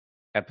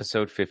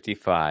Episode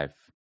 55.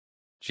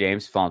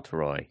 James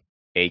Fauntleroy,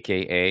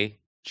 a.k.a.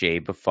 Jay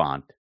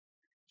Befaunt.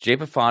 Jay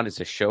Befaunt is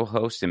a show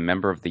host and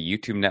member of the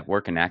YouTube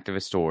network and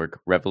activist org,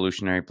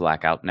 Revolutionary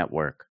Blackout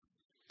Network.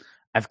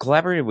 I've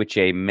collaborated with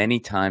Jay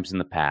many times in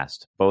the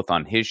past, both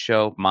on his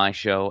show, my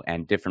show,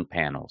 and different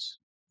panels.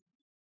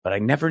 But I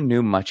never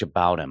knew much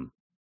about him.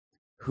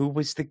 Who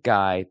was the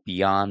guy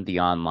beyond the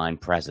online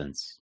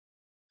presence?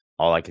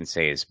 All I can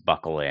say is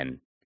buckle in.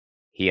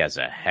 He has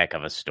a heck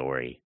of a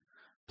story.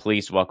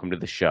 Please welcome to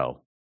the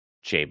show,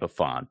 Jay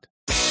Befaunt.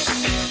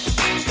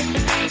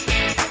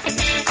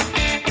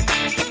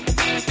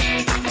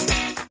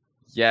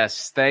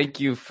 Yes, thank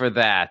you for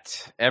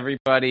that.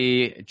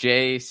 Everybody,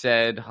 Jay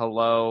said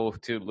hello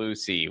to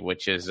Lucy,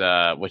 which is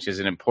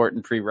an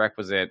important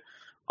prerequisite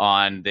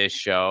on this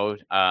show.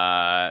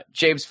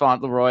 James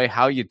Fauntleroy,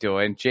 how you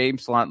doing?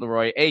 James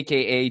Fauntleroy,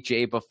 a.k.a.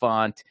 Jay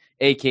Befaunt,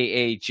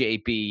 a.k.a.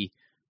 JB,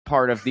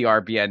 part of the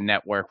RBN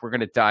network. We're going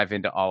to dive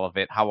into all of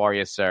it. How are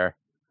you, sir?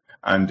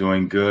 I'm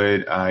doing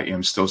good. I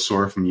am still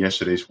sore from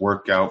yesterday's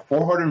workout.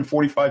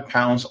 445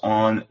 pounds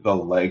on the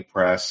leg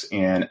press,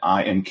 and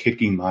I am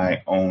kicking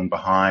my own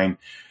behind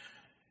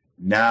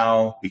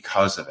now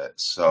because of it.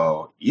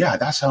 So, yeah,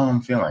 that's how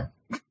I'm feeling.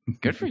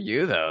 Good for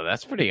you, though.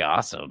 That's pretty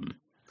awesome.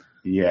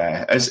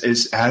 Yeah, it's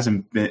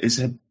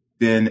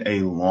been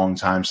a long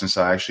time since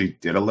I actually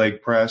did a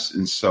leg press,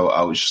 and so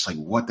I was just like,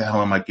 what the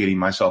hell am I getting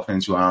myself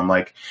into? And I'm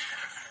like,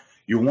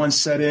 you're one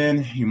set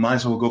in, you might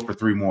as well go for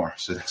 3 more.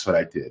 So that's what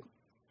I did.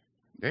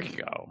 There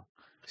you go.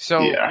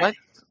 So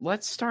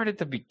let's start at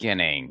the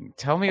beginning.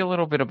 Tell me a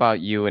little bit about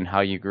you and how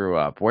you grew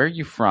up. Where are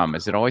you from?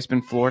 Has it always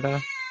been Florida?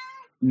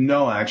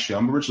 No, actually,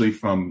 I'm originally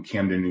from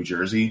Camden, New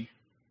Jersey.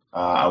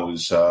 I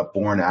was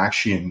born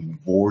actually in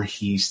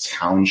Voorhees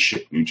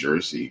Township, New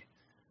Jersey.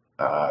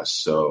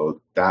 So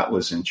that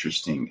was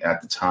interesting.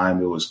 At the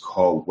time, it was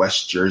called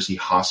West Jersey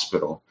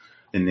Hospital.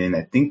 And then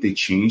I think they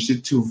changed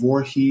it to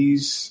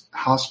Voorhees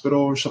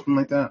Hospital or something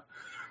like that.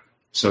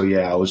 So,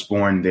 yeah, I was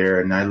born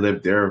there, and I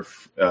lived there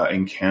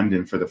in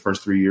Camden for the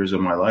first 3 years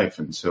of my life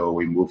until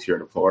we moved here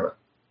to Florida.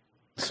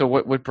 So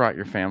what brought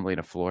your family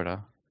to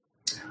Florida?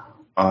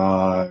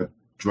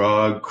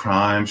 Drug,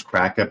 crimes,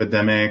 crack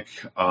epidemic,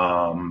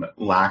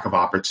 lack of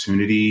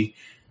opportunity.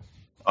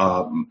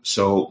 It's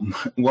the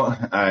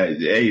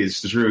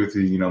truth.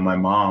 You know, my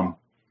mom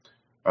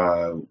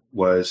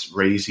was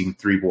raising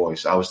 3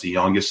 boys. I was the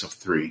youngest of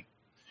 3.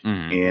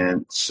 Mm-hmm.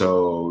 And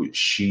so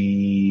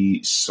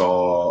she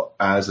saw,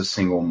 as a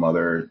single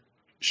mother,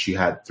 she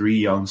had 3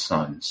 young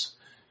sons,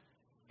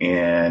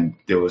 and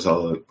there was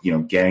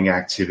gang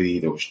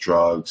activity, there was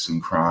drugs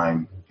and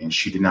crime, and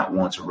she did not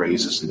want to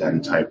raise us in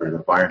that type of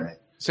environment.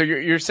 So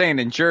you're saying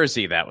in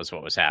Jersey that was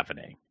what was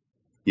happening?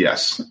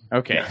 Yes.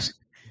 Okay. Yes.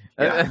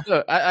 Yeah.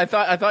 I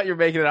thought you were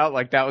making it out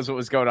like that was what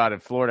was going on in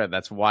Florida.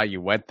 That's why you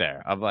went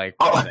there. I'm like,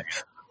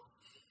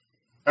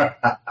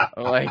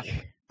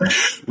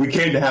 we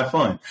came to have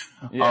fun.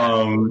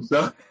 Yeah.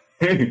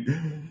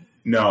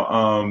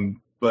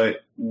 But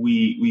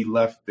we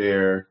left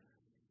there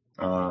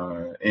in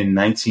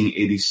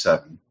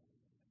 1987.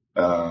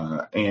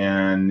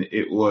 And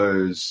it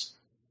was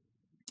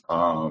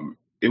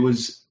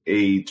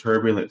a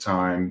turbulent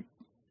time,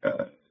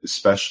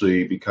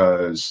 especially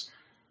because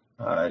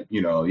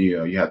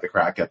you had the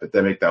crack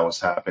epidemic that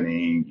was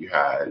happening. You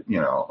had,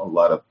 a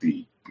lot of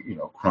the,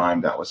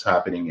 crime that was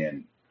happening.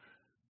 And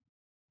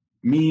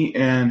me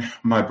and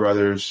my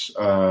brothers,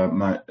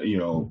 my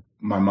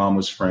mom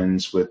was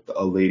friends with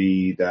a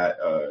lady that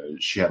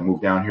she had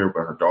moved down here with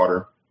her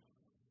daughter.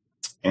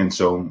 And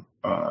so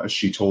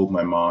she told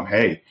my mom,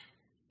 hey,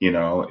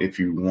 if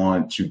you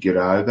want to get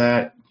out of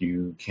that,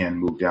 you can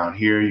move down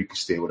here. You can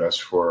stay with us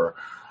for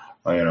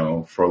a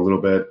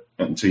little bit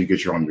until you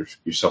get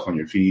yourself on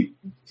your feet,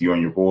 you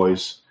and your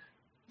boys.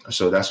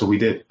 So that's what we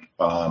did.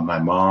 My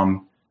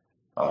mom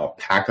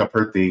packed up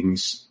her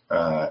things,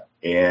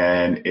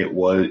 and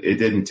it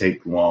didn't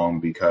take long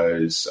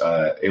because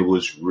it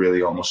was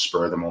really almost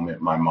spur of the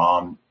moment. My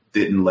mom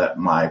didn't let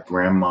my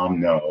grandmom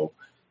know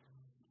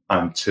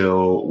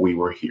until we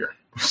were here.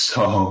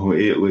 So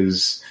it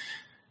was,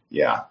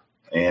 yeah.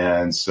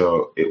 And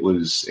so it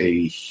was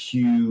a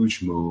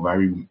huge move.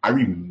 I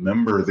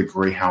remember the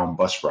Greyhound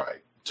bus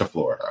ride to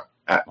Florida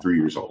at 3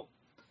 years old.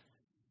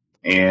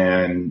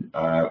 And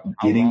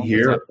getting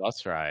here. Was that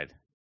bus ride?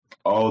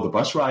 Oh, the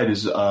bus ride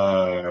is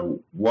well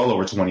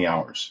over 20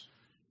 hours.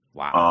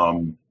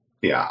 Wow.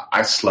 Yeah,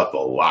 I slept a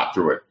lot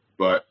through it,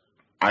 but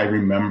I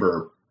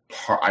remember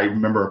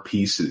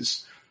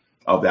pieces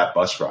of that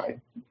bus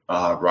ride,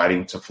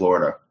 riding to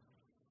Florida.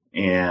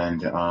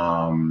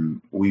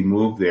 And we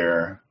moved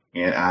there.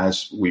 And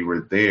as we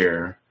were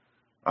there,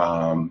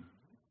 I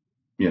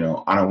don't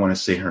want to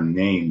say her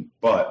name,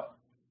 but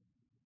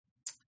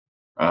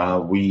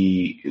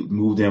we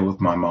moved in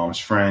with my mom's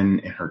friend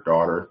and her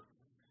daughter.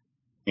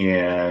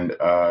 And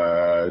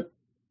a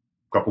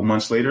couple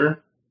months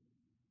later,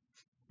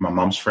 my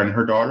mom's friend and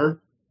her daughter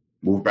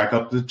moved back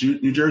up to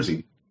New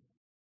Jersey.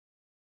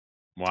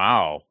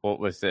 Wow. What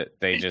was it?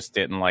 They just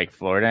didn't like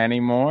Florida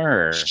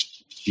anymore? Or?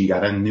 She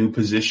got a new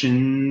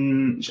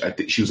position I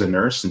think she was a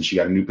nurse, and she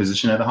got a new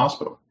position at the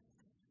hospital.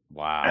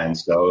 Wow. And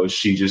so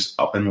she just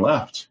up and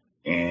left.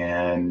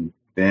 And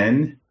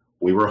then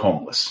we were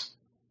homeless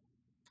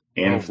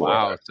in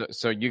Florida. Wow.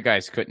 So you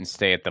guys couldn't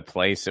stay at the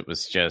place. It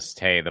was just,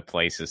 hey, the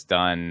place is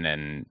done.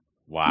 And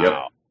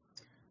wow.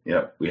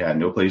 Yep. We had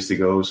no place to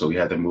go. So we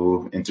had to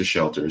move into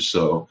shelters.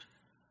 So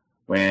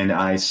when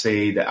I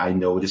say that I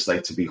know what it's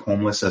like to be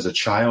homeless as a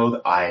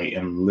child, I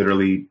am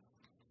literally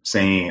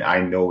saying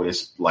I know what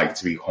it's like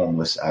to be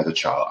homeless as a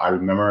child. I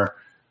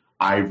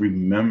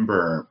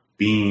remember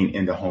being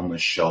in the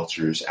homeless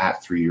shelters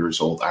at 3 years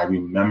old. I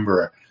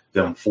remember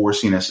them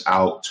forcing us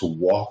out to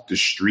walk the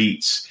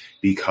streets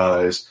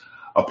because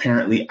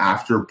apparently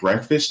after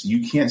breakfast,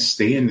 you can't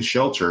stay in the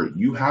shelter.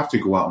 You have to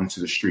go out into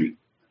the street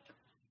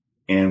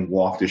and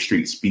walk the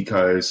streets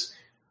because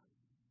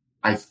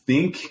I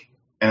think,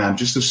 and I'm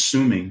just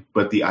assuming,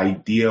 but the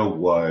idea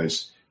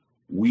was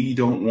we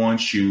don't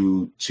want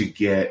you to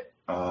get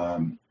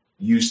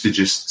used to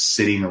just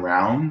sitting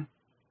around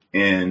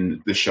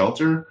in the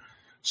shelter.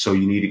 So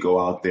you need to go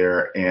out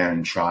there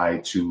and try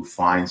to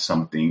find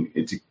something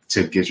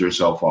to get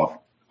yourself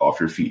off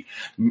your feet.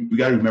 We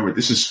got to remember,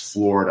 this is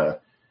Florida,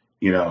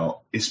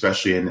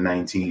 especially in the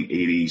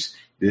 1980s.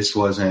 This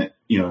wasn't,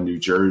 New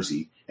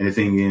Jersey. And the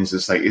thing is,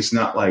 it's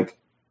not like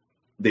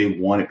they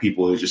wanted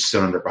people to just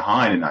sit on their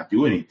behind and not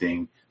do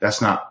anything.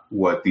 That's not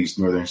what these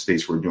northern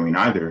states were doing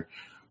either.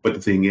 But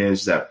the thing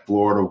is that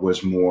Florida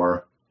was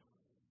more,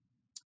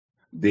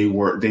 they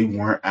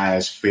weren't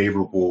as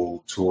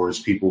favorable towards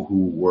people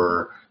who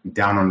were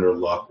down on their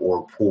luck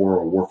or poor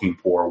or working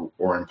poor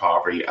or in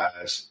poverty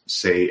as,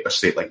 say, a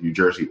state like New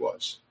Jersey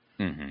was.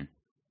 Mm-hmm.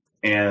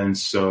 And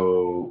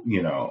so,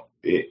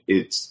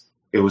 it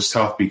was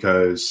tough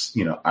because,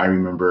 I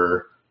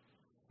remember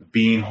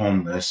being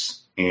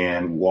homeless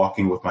and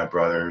walking with my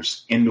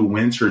brothers in the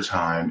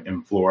wintertime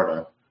in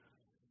Florida.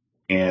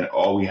 And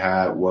all we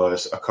had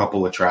was a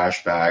couple of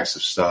trash bags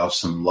of stuff,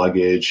 some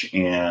luggage,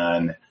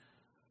 and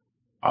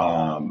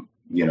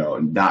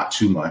not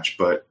too much,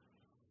 but,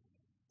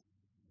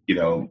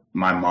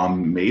 my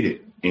mom made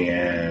it,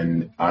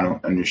 and I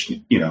don't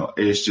understand,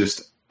 it's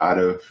just out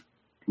of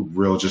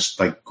real, just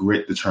like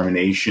grit,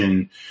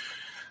 determination,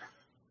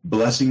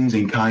 blessings,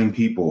 and kind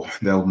people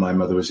that my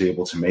mother was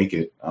able to make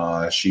it.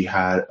 She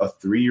had a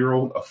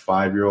 3-year-old, a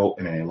 5-year-old,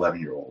 and an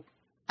 11-year-old.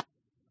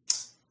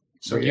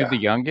 So Were you the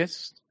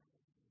youngest?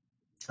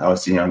 I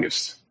was the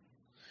youngest.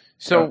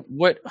 So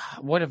what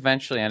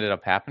eventually ended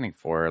up happening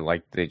for her?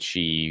 Like, did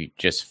she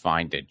just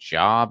find a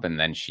job and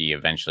then she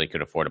eventually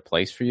could afford a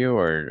place for you,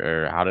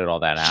 or how did all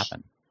that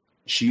happen?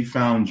 She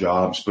found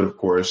jobs, but of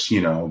course,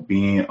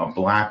 being a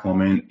Black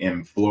woman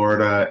in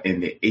Florida in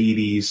the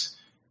 80s,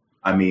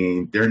 I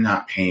mean, they're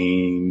not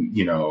paying,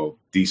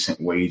 decent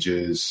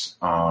wages,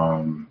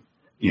 to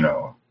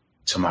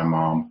my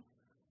mom.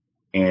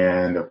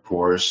 And of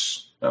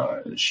course,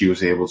 she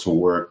was able to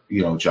work,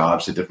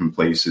 jobs at different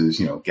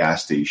places,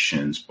 gas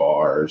stations,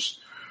 bars,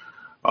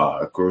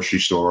 grocery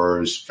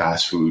stores,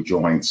 fast food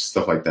joints,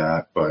 stuff like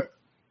that. But,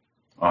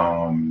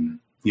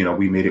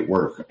 we made it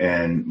work.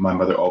 And my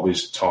mother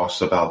always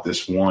talks about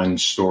this one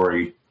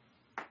story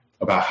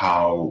about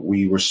how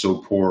we were so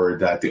poor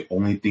that the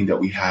only thing that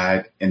we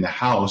had in the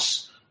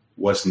house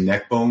was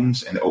neck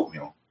bones and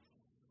oatmeal.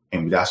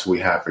 And that's what we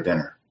had for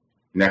dinner.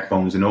 Neck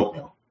bones and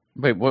oatmeal.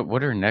 Wait,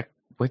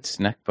 what's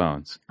neck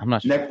bones? I'm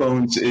not sure. Neck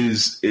bones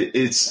is I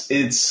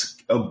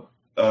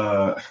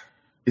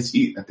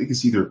think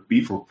it's either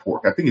beef or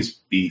pork. I think it's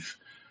beef,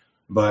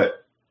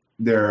 but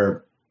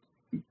they're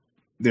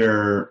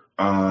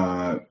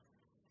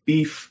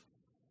beef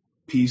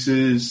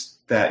pieces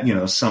that,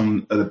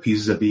 some of the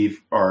pieces of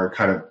beef are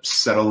kind of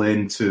settle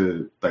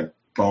into like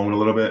bone a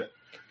little bit.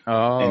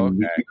 Oh,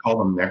 and okay. we call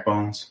them neck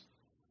bones.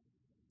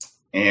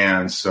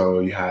 And so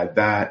you had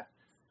that.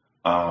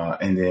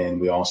 And then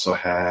we also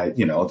had,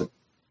 the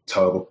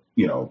tub,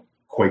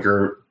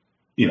 Quaker,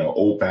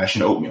 old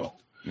fashioned oatmeal.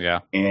 Yeah.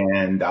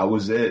 And that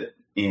was it.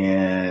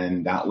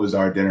 And that was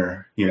our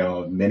dinner.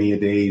 Many a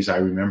days I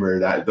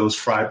remember that those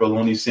fried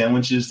bologna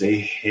sandwiches, they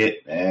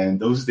hit, man.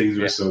 Those days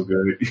were so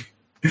good.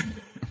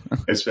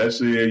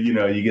 Especially,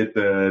 you get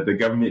the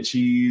government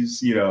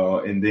cheese,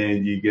 and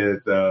then you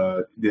get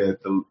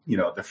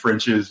the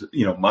French's,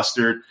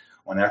 mustard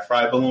on that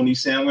fried bologna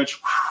sandwich.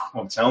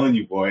 I'm telling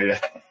you, boy,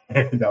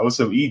 that was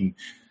some eating.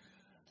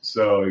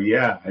 So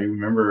yeah, I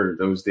remember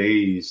those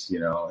days,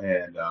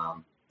 and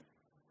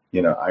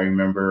I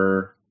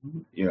remember,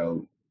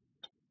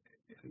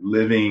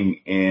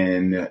 living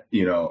in,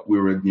 we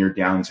were near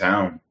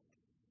downtown.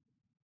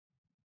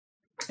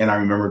 And I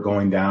remember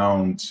going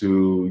down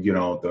to,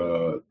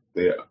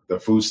 the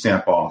food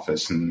stamp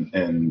office and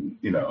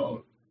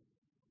the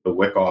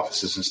WIC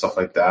offices and stuff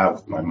like that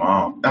with my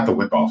mom. Not the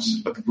WIC offices,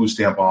 but the food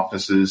stamp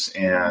offices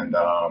and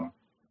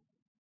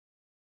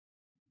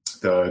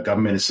the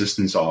government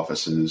assistance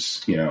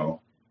offices,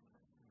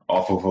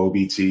 off of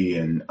OBT.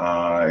 And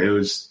it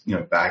was,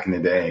 back in the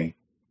day.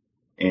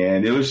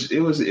 And it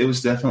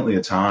was definitely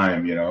a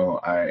time,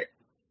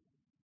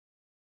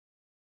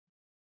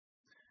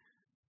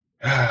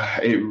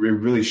 it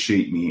really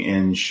shaped me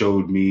and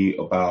showed me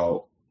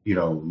about,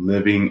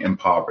 living in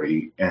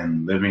poverty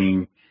and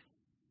living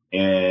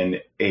in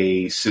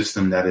a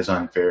system that is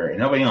unfair.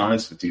 And I'll be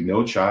honest with you,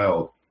 no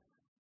child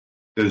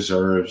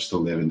deserves to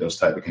live in those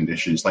type of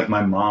conditions. Like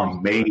my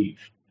mom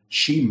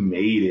she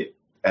made it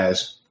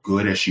as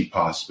good as she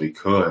possibly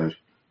could,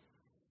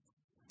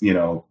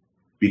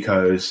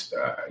 because,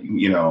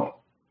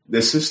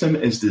 the system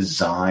is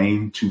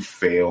designed to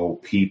fail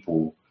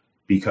people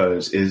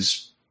because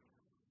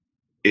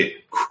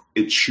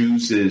it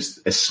chooses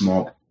a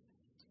small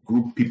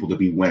group of people to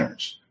be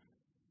winners.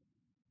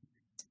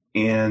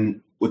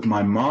 And with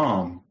my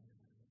mom,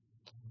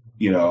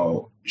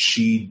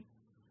 she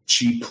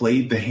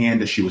played the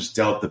hand that she was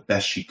dealt the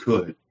best she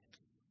could.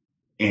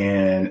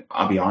 And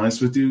I'll be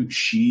honest with you,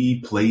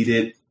 she played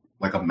it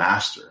like a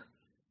master,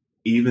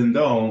 even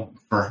though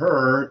for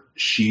her,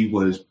 she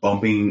was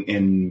bumping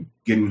and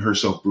getting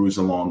herself bruised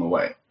along the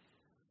way.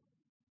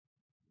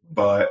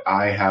 But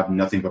I have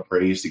nothing but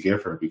praise to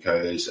give her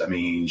because, I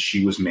mean,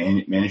 she was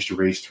managed to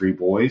raise 3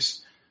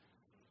 boys,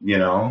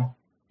 and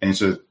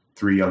so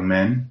 3 young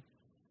men,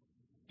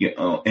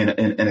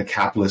 in a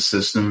capitalist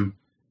system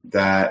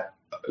that,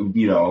 I'll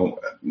be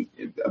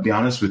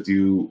honest with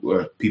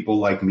you, people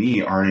like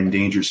me are an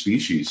endangered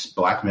species.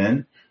 Black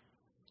men,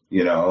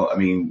 I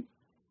mean,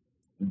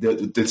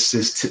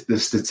 the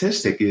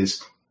statistic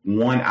is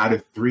 1 out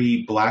of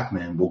 3 Black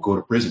men will go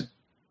to prison.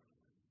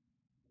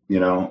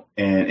 And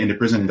in the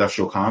prison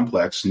industrial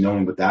complex,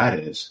 knowing what that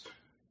is,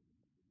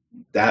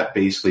 that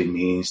basically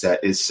means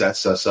that it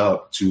sets us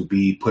up to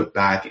be put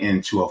back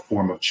into a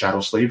form of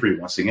chattel slavery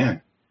once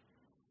again.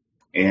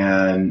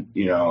 And,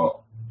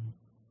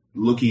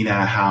 looking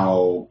at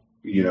how,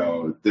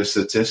 the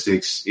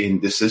statistics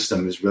in the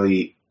system is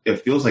really,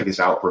 it feels like it's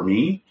out for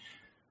me.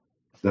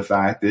 The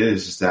fact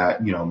is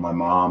that, my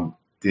mom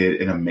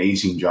did an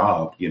amazing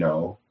job,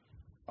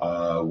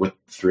 with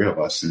 3 of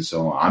us. And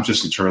so I'm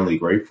just eternally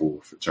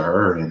grateful to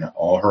her and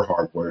all her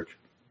hard work.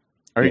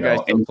 Are you guys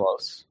still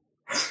close?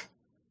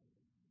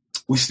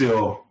 We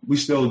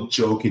still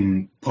joke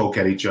and poke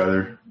at each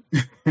other.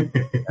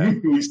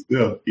 We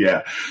still,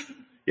 yeah.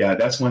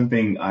 That's one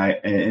thing I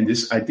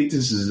think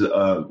this is one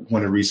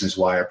of the reasons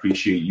why I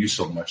appreciate you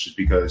so much is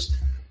because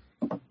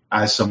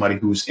as somebody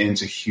who's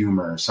into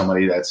humor,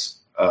 somebody that's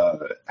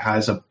I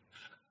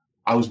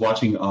was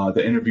watching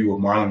the interview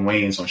with Marlon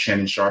Wayans on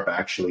Shannon Sharp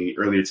actually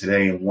earlier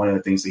today, and one of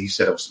the things that he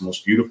said that was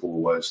most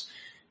beautiful was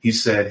he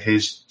said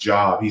his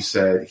job. He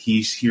said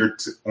he's here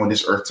on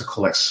this earth to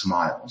collect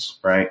smiles,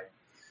 right?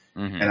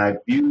 Mm-hmm. And I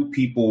view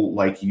people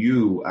like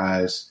you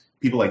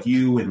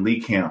and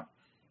Lee Camp.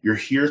 You're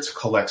here to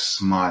collect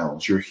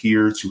smiles. You're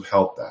here to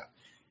help that.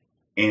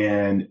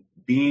 And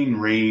being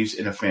raised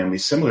in a family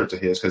similar to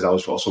his, because I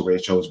was also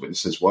raised Jehovah's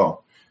Witness as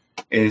well,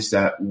 is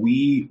that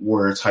we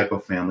were a type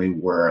of family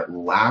where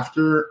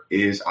laughter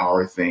is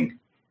our thing.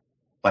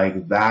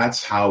 Like,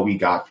 that's how we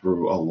got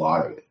through a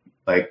lot of it.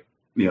 Like,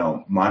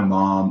 my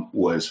mom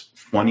was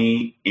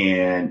funny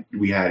and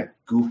we had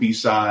goofy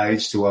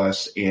sides to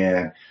us.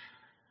 And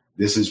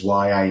this is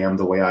why I am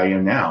the way I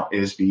am now,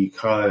 is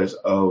because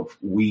of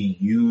we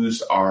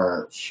used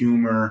our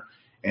humor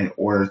in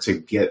order to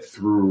get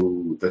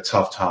through the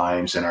tough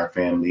times in our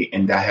family.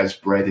 And that has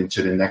bred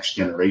into the next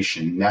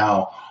generation.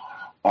 Now,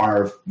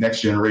 our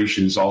next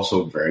generation is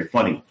also very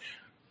funny.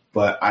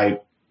 But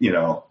I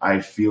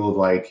feel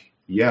like,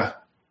 as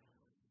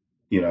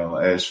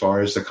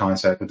far as the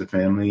contact with the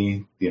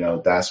family,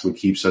 that's what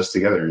keeps us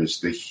together is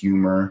the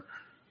humor.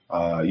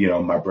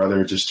 My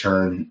brother just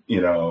turned,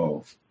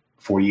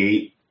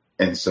 48.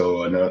 And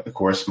so, of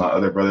course, my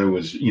other brother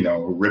was,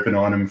 ripping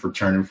on him for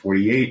turning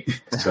 48.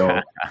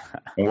 So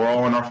we're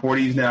all in our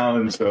 40s now.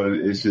 And so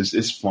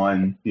it's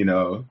fun,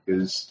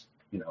 because,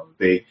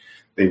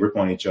 they rip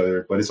on each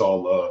other, but it's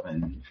all love.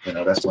 And,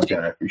 that's one thing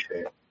I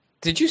appreciate.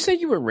 Did you say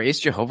you were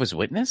raised Jehovah's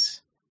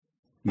Witness?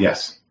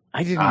 Yes.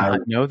 I did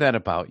not know that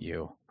about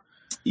you.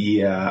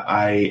 Yeah,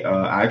 I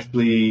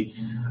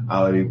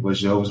was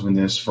Jehovah's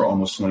Witness for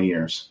almost 20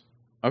 years.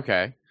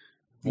 Okay.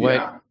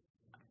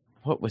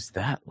 What was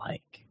that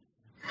like?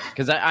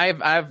 Because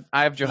I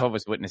have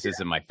Jehovah's Witnesses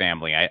in my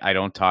family. I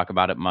don't talk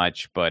about it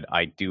much, but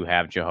I do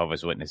have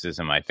Jehovah's Witnesses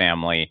in my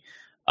family.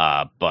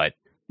 But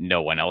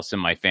no one else in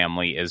my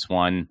family is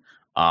one.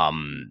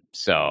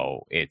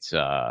 So it's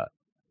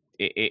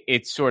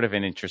sort of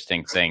an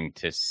interesting thing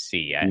to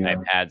see.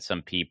 I've had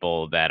some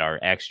people that are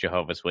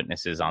ex-Jehovah's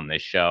Witnesses on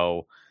this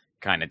show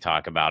kind of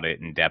talk about it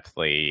in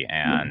depthly.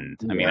 And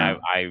I mean,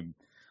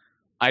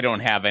 I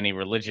don't have any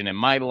religion in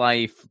my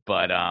life,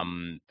 but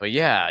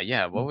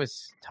yeah.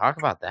 Talk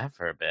about that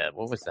for a bit.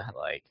 What was that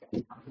like?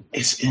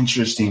 It's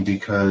interesting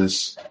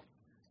because,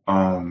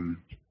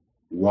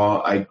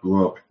 while I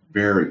grew up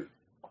very,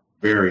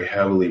 very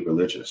heavily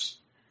religious,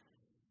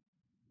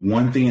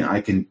 one thing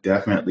I can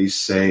definitely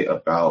say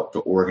about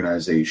the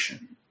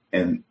organization,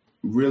 and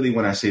really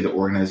when I say the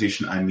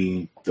organization, I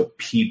mean the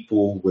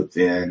people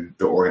within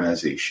the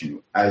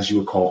organization, as you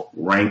would call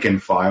rank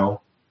and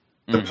file,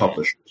 the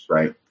publishers,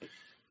 right?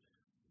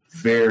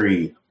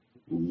 Very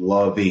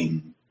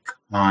loving,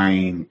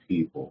 kind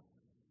people,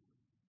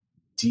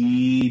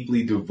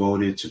 deeply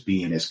devoted to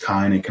being as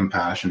kind and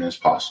compassionate as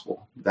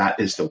possible. That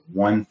is the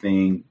one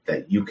thing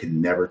that you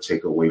can never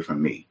take away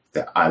from me,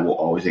 that I will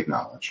always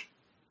acknowledge.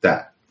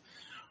 That.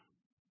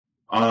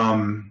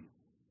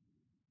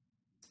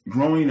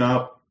 Growing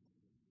up,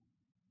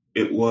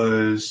 it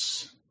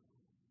was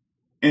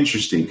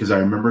interesting because I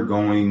remember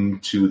going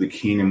to the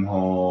Kingdom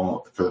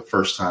Hall for the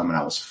first time when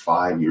I was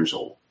 5 years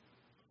old.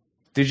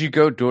 Did you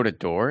go door to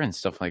door and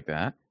stuff like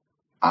that?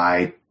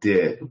 I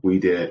did. We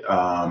did.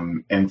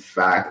 In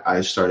fact,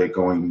 I started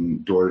going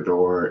door to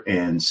door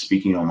and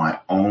speaking on my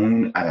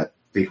own at I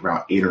think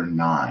around 8 or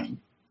 9.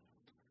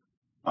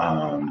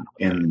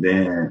 And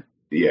then,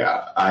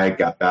 I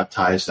got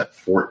baptized at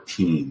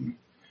 14.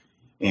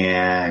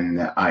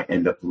 And I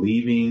ended up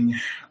leaving.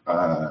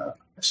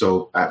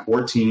 So at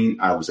 14,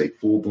 I was a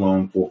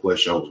full-blown,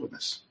 full-fledged Jehovah's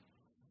Witness.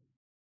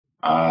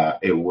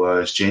 It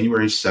was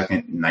January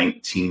 2nd,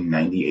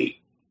 1998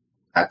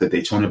 at the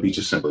Daytona Beach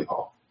Assembly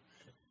Hall.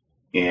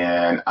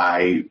 And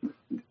I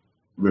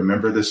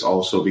remember this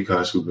also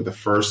because we were the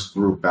first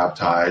group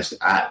baptized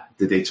at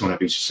the Daytona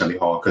Beach Assembly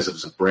Hall because it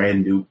was a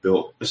brand new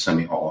built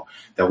assembly hall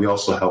that we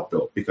also helped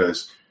build,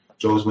 because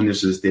Jehovah's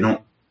Witnesses, they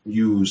don't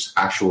use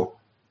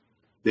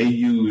they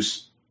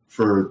use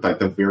for like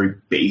the very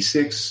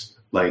basics,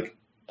 like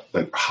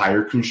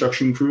higher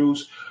construction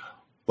crews,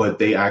 but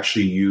they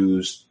actually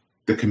use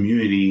the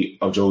community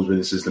of Jehovah's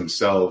Witnesses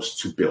themselves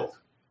to build.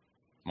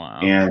 Wow.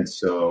 And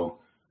so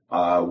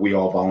we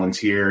all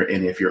volunteer.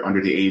 And if you're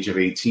under the age of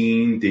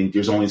 18, then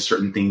there's only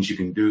certain things you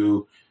can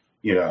do,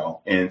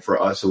 and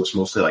for us, it was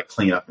mostly like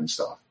clean up and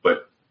stuff.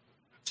 But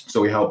so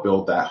we helped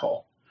build that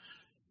hall.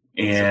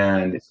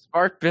 And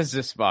smart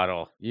business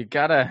model. You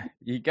gotta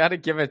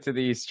give it to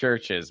these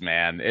churches,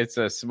 man. It's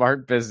a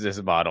smart business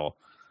model.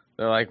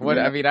 They're like, what?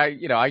 Yeah. I mean,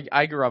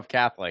 I grew up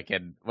Catholic,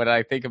 and when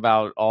I think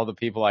about all the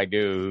people I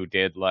knew who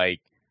did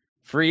like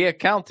free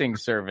accounting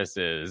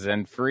services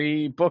and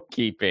free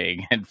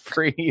bookkeeping and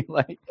free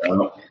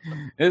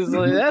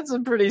that's a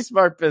pretty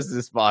smart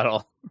business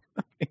model.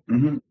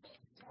 Mm-hmm.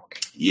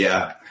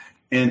 Yeah.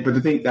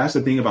 But that's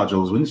the thing about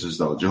Jehovah's Witnesses,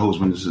 though. Jehovah's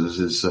Witnesses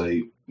is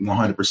a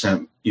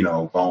 100%,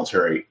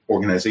 voluntary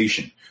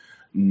organization.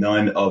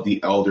 None of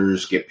the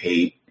elders get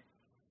paid.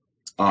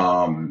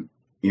 None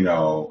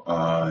of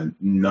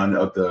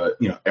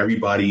the,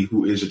 everybody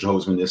who is a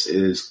Jehovah's Witness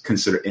is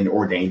considered an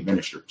ordained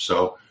minister.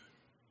 So,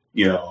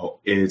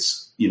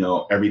 it's,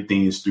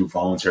 everything is through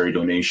voluntary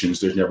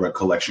donations. There's never a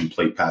collection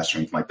plate passed or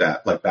anything like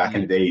that. Like back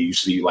in the day, you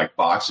see like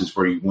boxes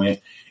where you went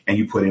and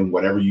you put in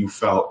whatever you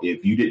felt.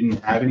 If you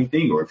didn't have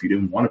anything or if you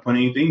didn't want to put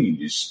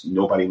anything,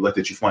 nobody looked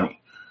at you funny.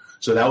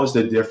 So that was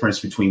the difference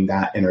between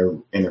that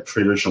and a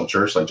traditional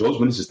church. Like Jehovah's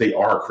Witnesses, they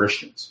are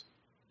Christians.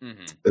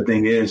 Mm-hmm. The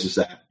thing is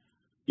that,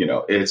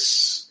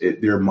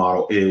 their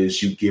model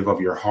is you give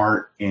of your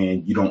heart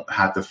and you don't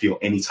have to feel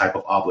any type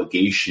of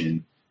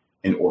obligation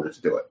in order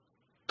to do it.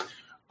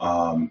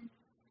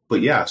 But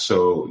yeah,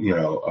 so,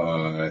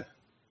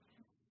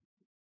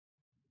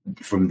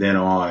 from then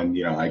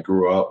on, I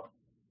grew up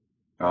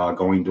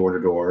going door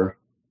to door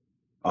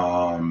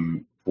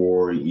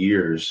for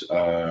years.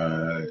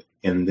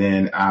 And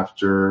then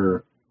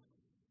after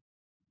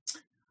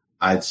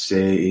I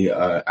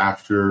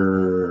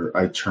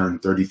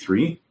turned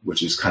 33,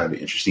 which is kind of an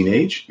interesting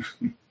age,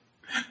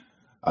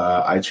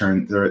 I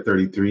turned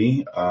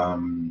 33,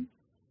 I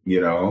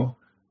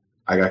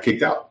got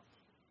kicked out.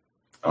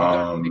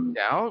 Kicked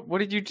out? What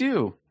did you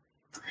do?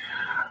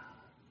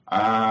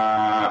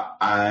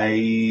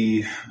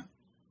 I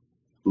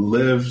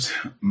lived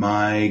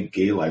my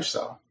gay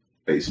lifestyle,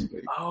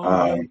 basically.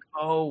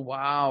 Oh,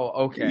 wow.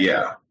 Okay.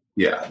 Yeah.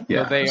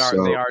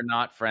 So they are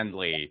not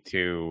friendly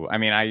to. I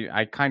mean,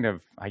 I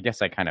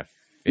guess I kind of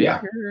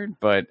figured,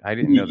 but I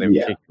didn't know they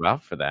would kick you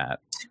out for that.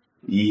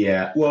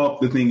 Yeah. Well,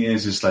 the thing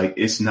is like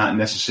it's not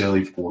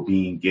necessarily for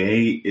being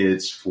gay;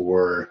 it's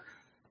for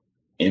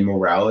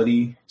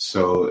immorality.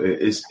 So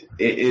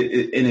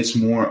it's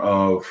more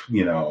of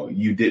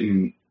you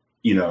didn't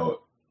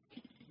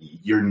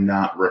you're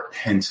not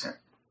repentant.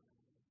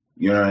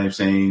 You know what I'm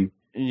saying?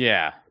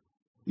 Yeah.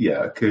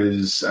 Yeah,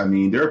 because,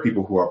 there are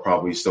people who are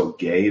probably still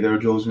gay, they're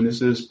Jehovah's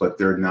Witnesses, but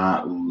they're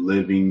not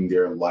living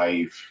their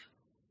life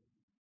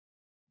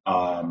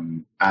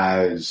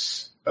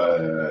as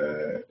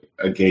a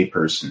gay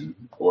person,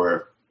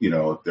 or,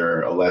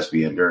 they're a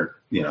lesbian.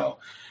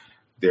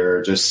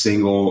 They're just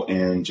single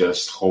and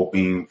just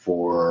hoping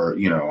for,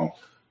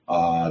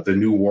 the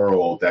new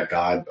world that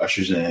God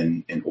ushers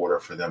in order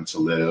for them to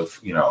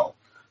live,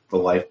 the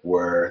life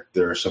where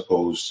they're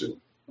supposed to.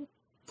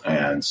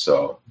 And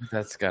so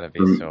that's got to be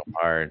so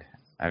hard.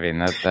 I mean,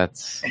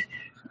 that's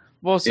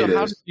well. So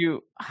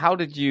how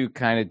did you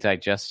kind of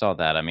digest all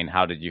that? I mean,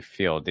 how did you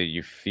feel? Did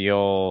you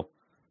feel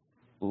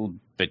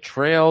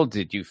betrayal?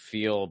 Did you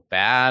feel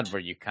bad? Were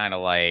you kind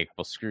of like,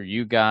 well, screw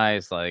you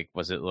guys? Like,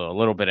 was it a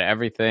little bit of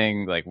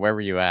everything? Like, where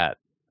were you at?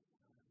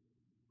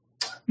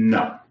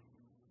 No.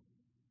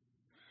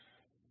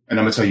 And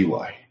I'm gonna tell you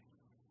why.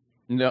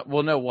 No.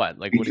 Well, no. What?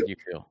 Like, what did you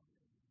feel?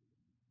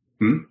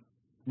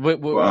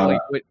 Uh,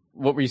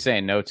 What were you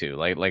saying no to?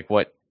 Like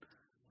what?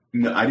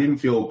 no, I didn't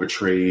feel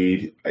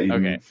betrayed. Okay.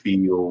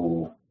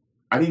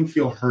 I didn't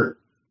feel hurt.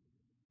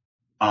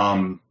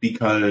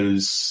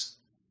 Because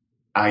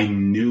I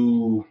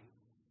knew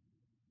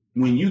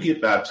when you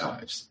get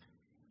baptized,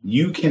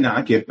 you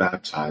cannot get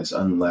baptized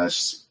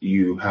unless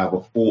you have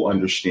a full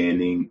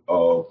understanding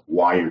of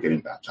why you're getting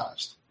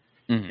baptized.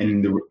 Mm-hmm.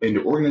 And in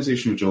the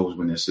Organization of Jehovah's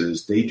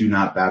Witnesses, they do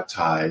not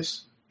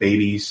baptize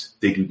babies.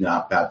 They do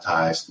not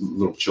baptize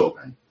little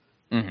children.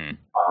 Mm-hmm.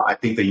 I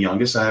think the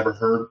youngest I ever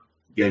heard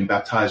getting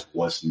baptized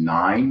was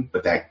 9,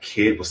 but that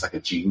kid was like a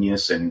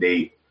genius, and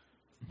they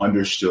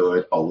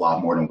understood a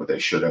lot more than what they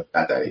should have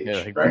at that age.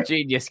 Yeah, like, right?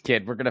 Genius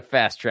kid. We're gonna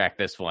fast track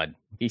this one.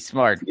 He's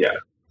smart.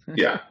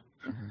 Yeah.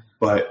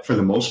 But for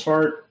the most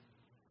part,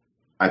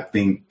 I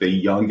think the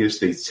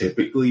youngest they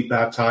typically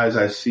baptize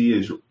I see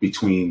is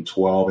between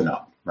 12 and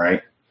up,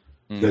 right?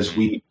 Because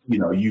Mm-hmm.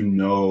 you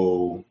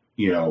know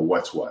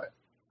what's what.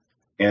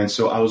 And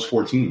so I was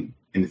 14.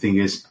 And the thing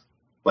is,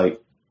 like,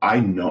 I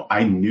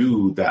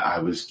knew that I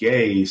was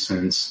gay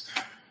since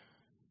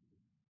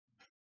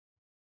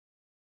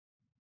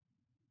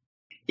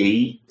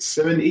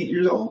 7, 8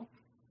 years old.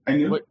 I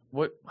knew.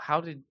 What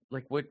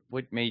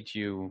made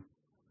you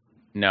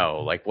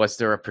know? Like, was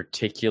there a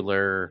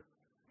particular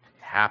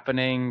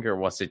happening, or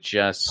was it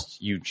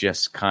just you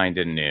just kind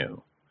of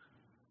knew?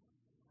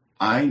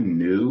 I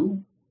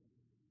knew.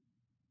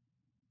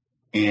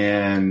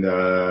 And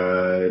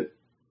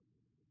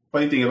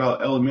funny thing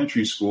about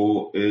elementary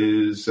school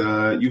is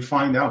you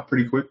find out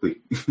pretty quickly.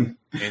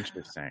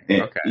 Interesting.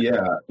 And, Okay.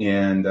 yeah.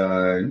 And,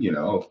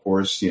 of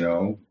course,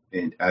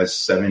 and as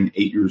 7,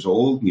 8 years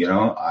old,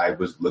 I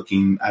was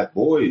looking at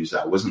boys.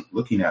 I wasn't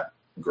looking at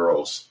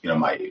girls,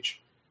 my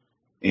age.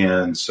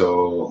 And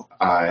so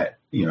I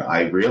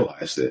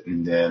realized it.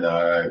 And then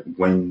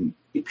when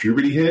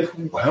puberty hit,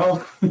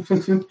 well,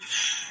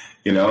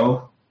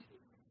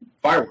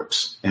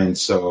 fireworks. And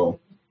so,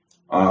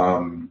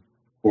 of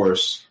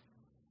course,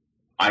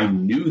 I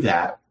knew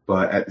that,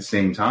 but at the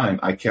same time,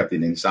 I kept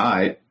it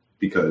inside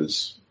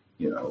because,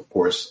 of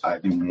course, I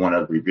didn't want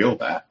to reveal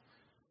that.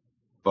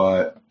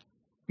 But,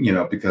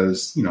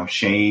 because,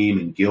 shame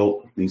and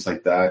guilt, things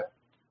like that,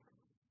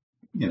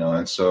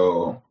 and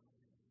so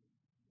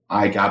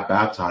I got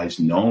baptized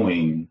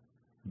knowing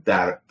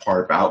that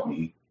part about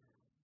me.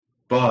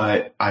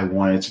 But I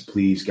wanted to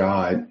please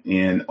God.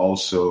 And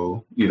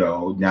also,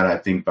 now that I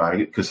think about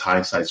it, because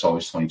hindsight's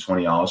always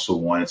 20/20, I also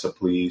wanted to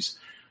please,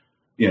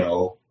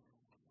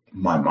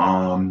 my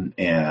mom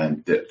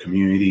and the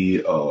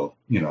community of,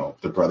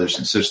 the brothers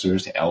and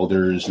sisters, the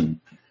elders. And,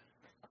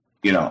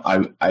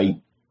 I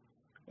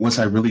was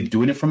I really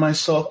doing it for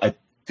myself? I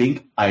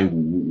think I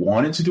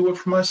wanted to do it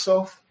for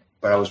myself,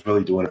 but I was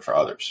really doing it for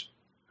others.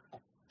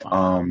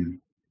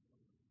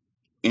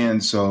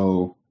 And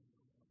so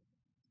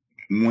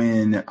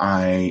when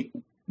I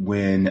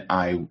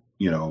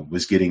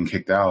was getting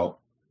kicked out,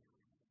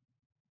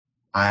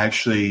 I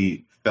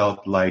actually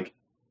felt like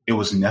it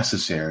was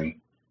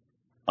necessary.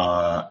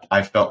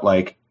 I felt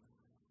like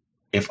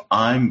if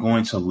I'm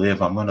going to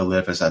live, I'm going to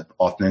live as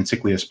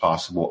authentically as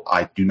possible.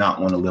 I do not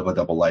want to live a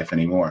double life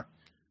anymore.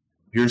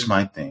 Here's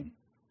my thing.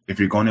 If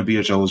you're going to be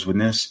a Jehovah's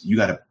Witness, you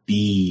got to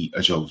be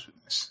a Jehovah's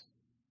Witness.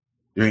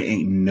 There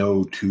ain't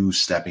no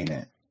two-stepping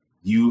it.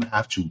 You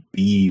have to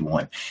be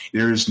one.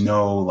 There's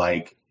no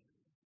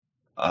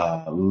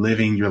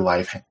living your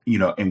life,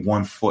 in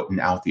one foot and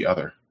out the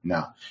other.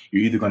 No,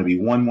 you're either going to be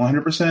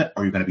 100%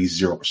 or you're going to be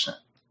 0%.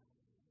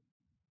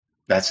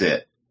 That's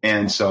it.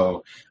 And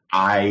so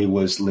I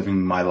was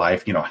living my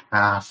life,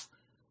 half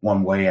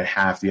one way and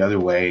half the other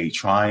way,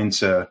 trying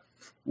to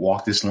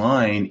walk this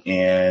line,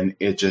 and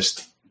it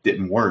just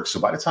didn't work. So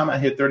by the time I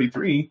hit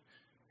 33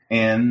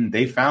 and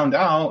they found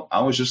out,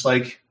 I was just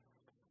like,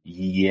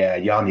 yeah,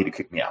 y'all need to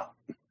kick me out.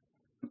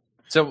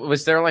 So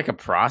was there a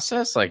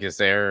process? Was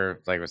there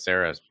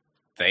a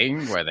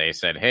thing where they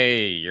said,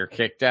 hey, you're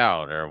kicked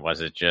out? Or was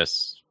it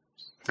just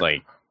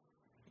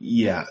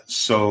Yeah.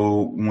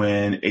 So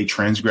when a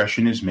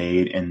transgression is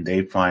made and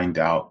they find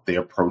out, they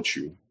approach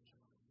you.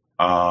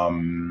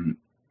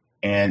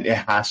 And it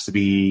has to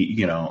be,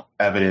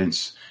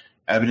 evidence.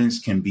 Evidence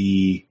can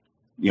be,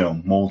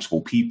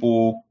 multiple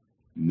people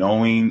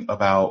knowing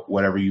about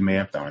whatever you may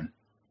have done.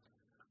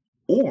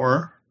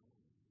 Or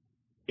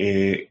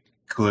it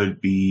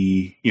could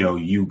be,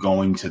 you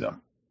going to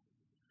them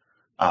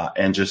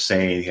and just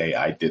saying, hey,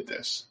 I did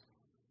this.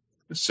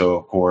 So,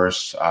 of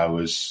course, I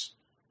was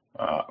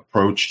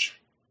approached,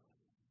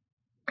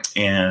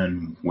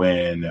 and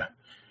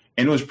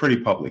it was pretty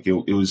public.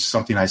 It was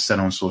something I said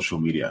on social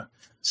media,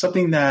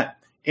 something that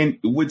it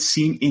would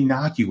seem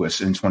innocuous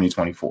in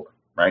 2024,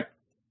 right?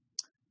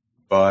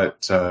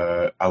 But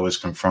I was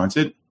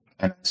confronted,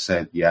 and I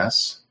said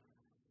yes.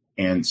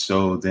 And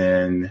so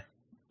then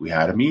we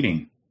had a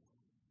meeting.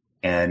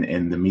 And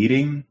in the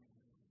meeting,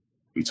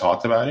 we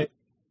talked about it.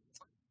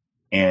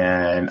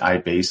 And I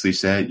basically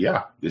said,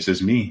 yeah, this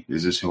is me.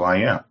 This is who I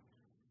am.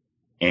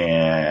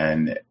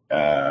 And,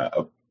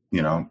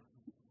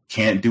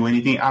 can't do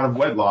anything out of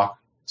wedlock.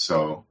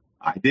 So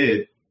I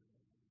did.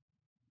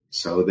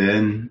 So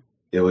then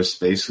it was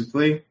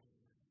basically,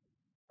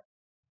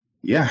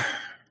 yeah,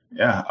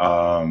 yeah.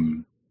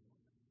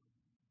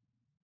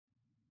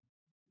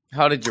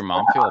 How did your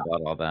mom feel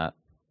about all that?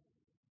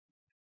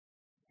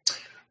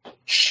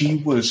 She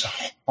was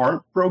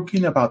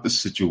heartbroken about the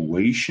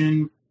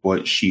situation,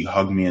 but she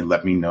hugged me and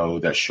let me know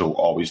that she'll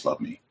always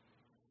love me.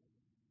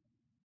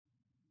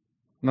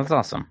 That's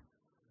awesome.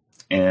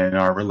 And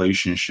our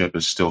relationship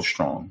is still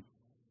strong.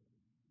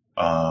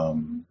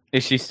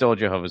 Is she still a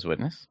Jehovah's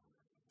Witness?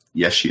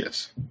 Yes, she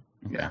is.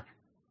 Yeah.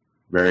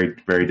 Very,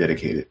 very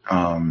dedicated.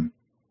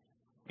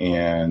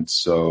 And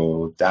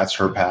so that's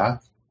her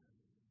path.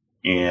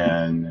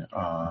 And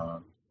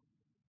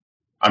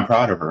I'm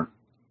proud of her,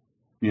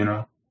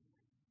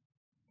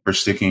 for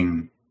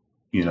sticking,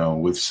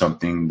 with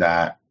something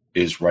that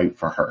is right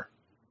for her.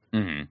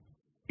 Mm-hmm.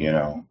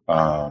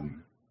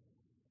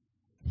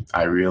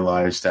 I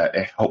realized that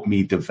it helped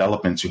me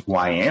develop into who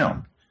I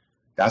am.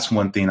 That's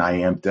one thing I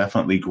am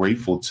definitely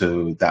grateful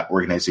to that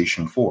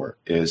organization for,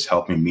 is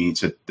helping me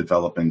to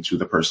develop into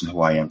the person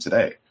who I am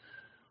today.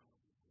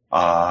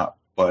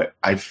 But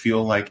I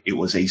feel like it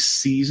was a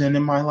season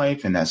in my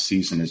life, and that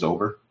season is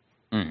over.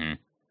 Mm-hmm.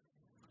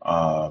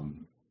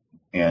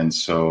 And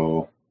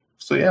so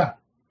yeah.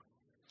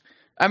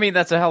 I mean,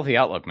 that's a healthy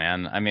outlook,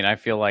 man. I mean, I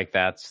feel like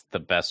that's the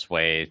best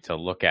way to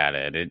look at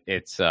it.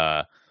 It's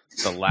the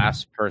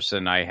last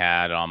person I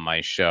had on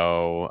my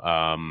show.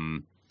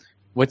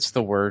 What's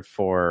the word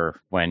for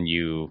when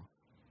you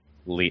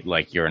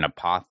like you're an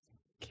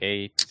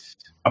apostate?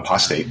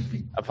 Apostate,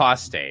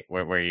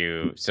 where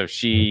you, so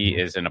she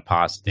is an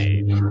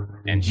apostate,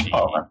 and she,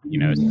 I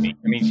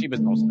mean, she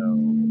was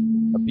also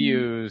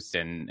abused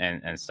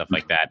and stuff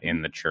like that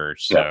in the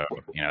church. So,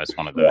 it's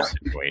one of those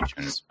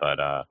situations, but,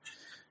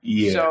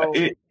 yeah, so,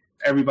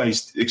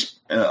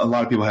 a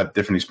lot of people have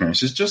different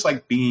experiences, just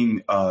like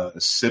being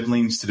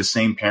siblings to the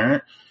same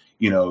parent.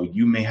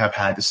 You may have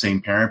had the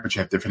same parent, but you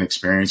have different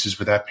experiences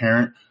with that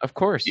parent. Of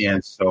course.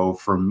 And so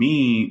for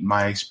me,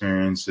 my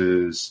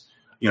experiences,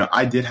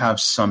 I did have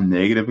some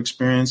negative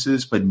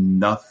experiences, but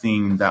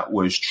nothing that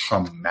was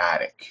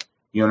traumatic.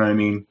 You know what I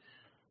mean?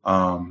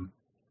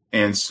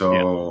 And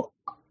so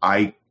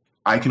I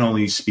can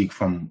only speak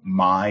from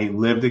my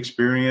lived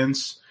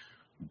experience.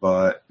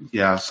 But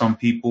yeah, some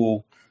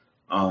people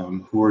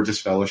who are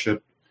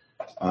disfellowshipped,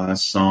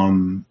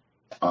 some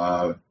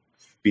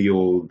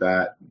feel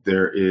that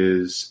there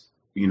is,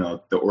 the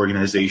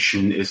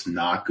organization is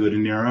not good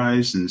in their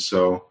eyes. And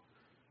so,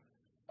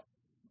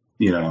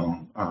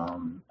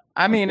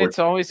 I mean, it's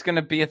always going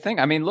to be a thing.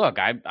 I mean, look,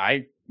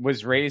 I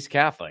was raised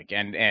Catholic,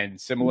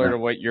 and similar to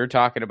what you're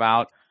talking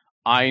about,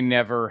 I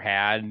never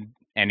had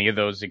any of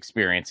those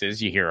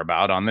experiences you hear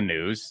about on the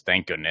news.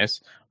 Thank goodness.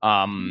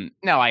 Now,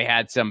 I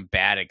had some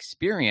bad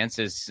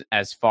experiences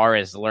as far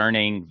as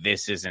learning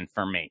this isn't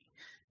for me.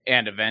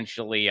 And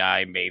eventually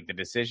I made the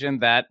decision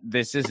that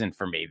this isn't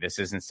for me. This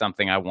isn't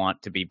something I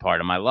want to be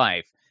part of my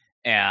life.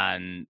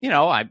 And,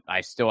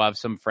 I still have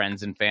some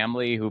friends and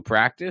family who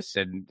practice,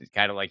 and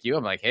kind of like you,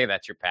 I'm like, hey,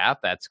 that's your path.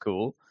 That's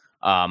cool.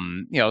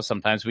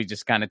 Sometimes we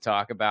just kind of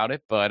talk about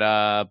it, but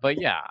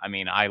yeah, I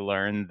mean, I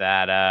learned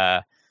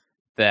that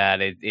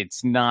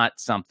it's not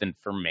something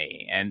for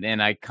me.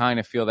 And I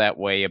kind of feel that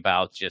way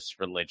about just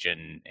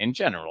religion in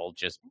general,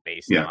 just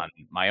based on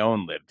my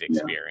own lived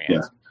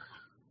experience.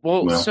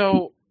 Well,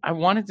 so I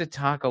wanted to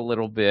talk a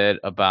little bit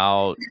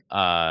about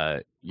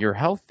your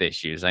health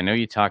issues. I know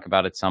you talk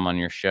about it some on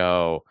your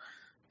show.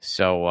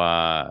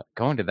 So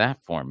go into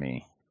that for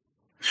me.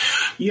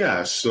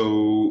 Yeah,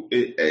 so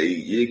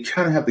you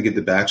kind of have to get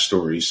the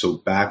backstory. So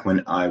back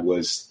when I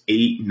was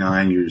 8,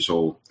 9 years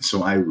old,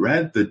 so I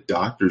read the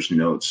doctor's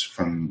notes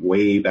from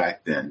way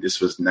back then.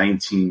 This was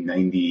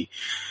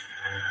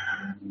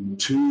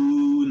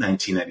 1992,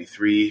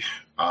 1993.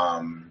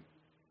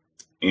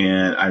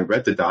 And I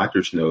read the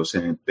doctor's notes,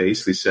 and it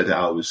basically said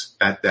that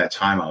at that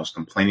time I was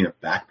complaining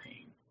of back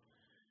pain.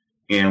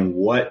 And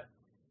what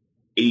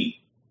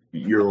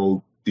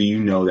 8-year-old do you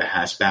know that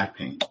has back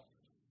pain?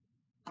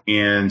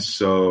 And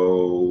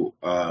so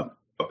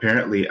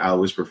apparently I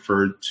was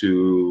referred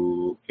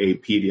to a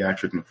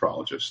pediatric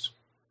nephrologist.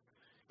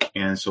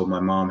 And so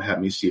my mom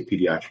had me see a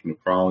pediatric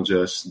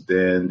nephrologist.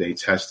 Then they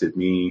tested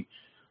me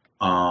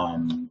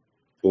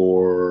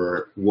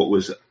for what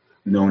was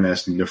known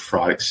as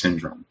nephrotic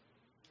syndrome.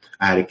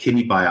 I had a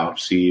kidney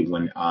biopsy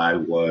when I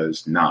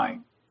was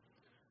 9.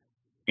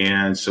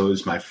 And so it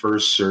was my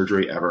first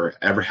surgery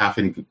ever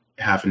having to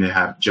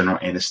have general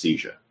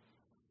anesthesia.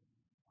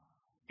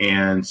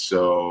 And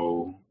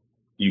so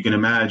you can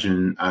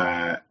imagine,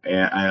 and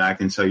I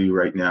can tell you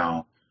right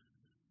now,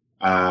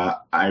 I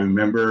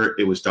remember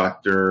it was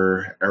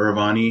Dr.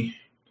 Aravani,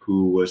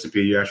 who was the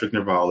pediatric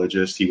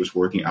nephrologist. He was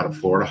working out of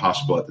Florida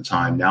Hospital at the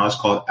time. Now it's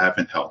called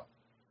Advent Health.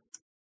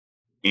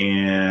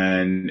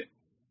 And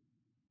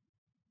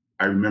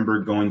I remember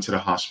going to the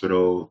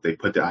hospital. They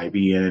put the IV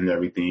in and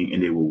everything,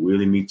 and they were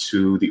wheeling me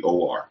to the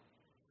OR.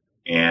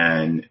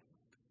 And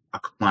a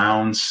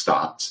clown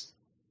stopped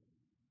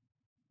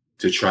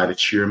to try to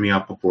cheer me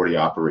up before the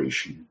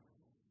operation.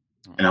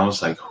 And I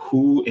was like,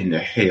 who in the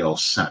hell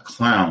sent a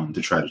clown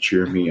to try to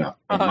cheer me up?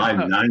 And my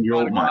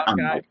 9-year-old mind, I'm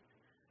like,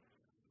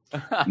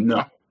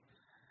 no.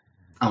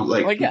 I'm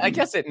like, well, I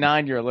guess at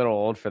 9 you're a little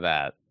old for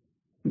that.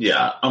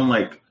 Yeah, I'm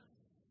like,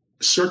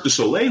 Cirque du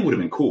Soleil would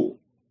have been cool.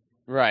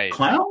 Right.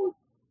 Clown?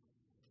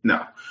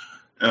 No.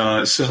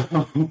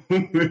 So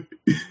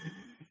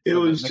it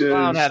was the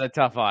clown had a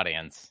tough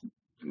audience.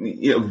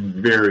 Yeah,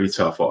 very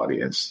tough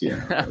audience.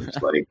 Yeah,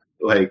 it's like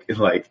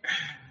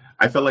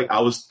I felt like I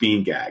was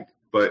being gagged,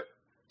 but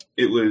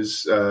it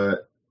was I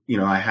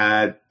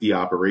had the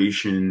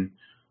operation,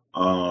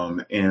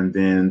 and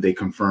then they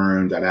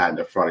confirmed that I had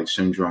nephrotic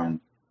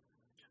syndrome,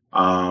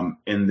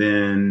 and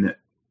then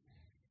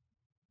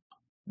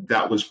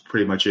that was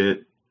pretty much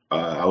it.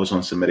 I was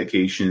on some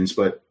medications,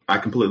 but I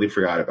completely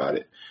forgot about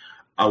it.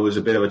 I was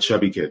a bit of a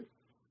chubby kid.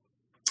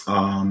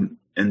 And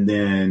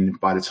then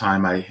by the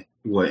time I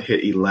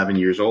hit 11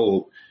 years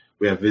old,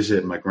 we had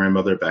visited my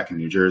grandmother back in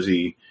New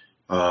Jersey.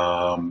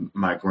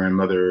 My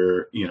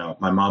grandmother,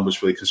 my mom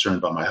was really concerned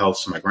about my health.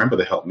 So my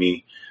grandmother helped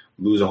me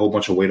lose a whole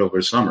bunch of weight over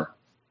the summer.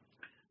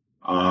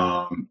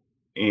 And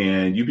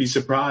you'd be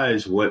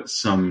surprised what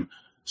some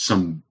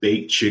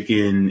baked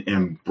chicken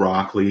and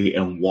broccoli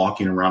and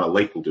walking around a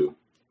lake will do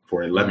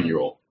for an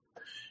 11-year-old.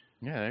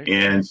 Yeah.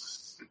 And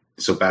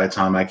so by the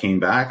time I came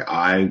back,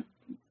 I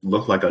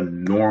looked like a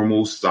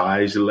normal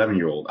sized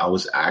 11-year-old. I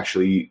was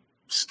actually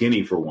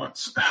skinny for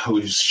once. I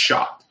was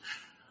shocked.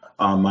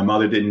 My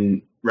mother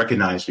didn't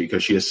recognize me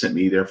because she had sent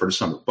me there for the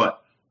summer.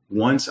 But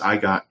once I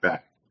got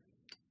back,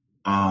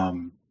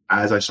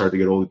 as I started to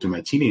get older through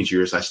my teenage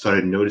years, I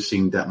started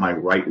noticing that my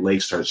right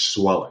leg started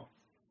swelling.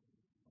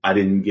 I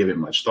didn't give it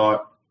much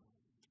thought,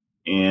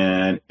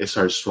 and it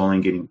started swelling,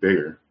 getting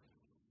bigger.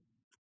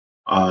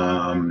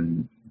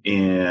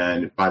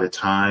 And by the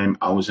time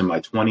I was in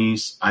my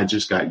 20s, I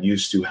just got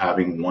used to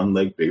having one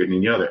leg bigger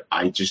than the other.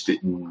 I just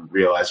didn't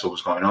realize what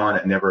was going on.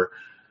 I never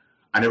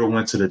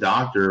went to the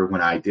doctor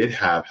when I did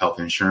have health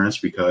insurance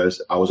because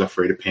I was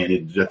afraid of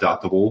paying the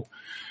deductible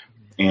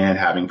and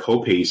having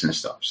co-pays and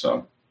stuff.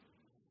 So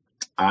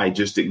I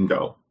just didn't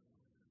go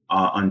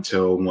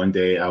until one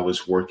day I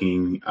was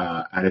working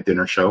at a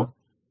dinner show.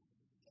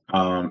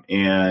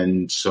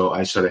 And so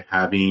I started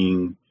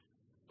having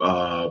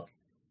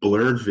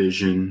blurred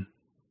vision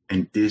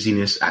and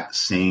dizziness at the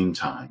same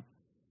time.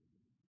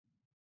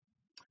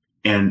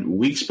 And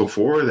weeks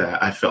before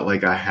that, I felt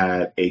like I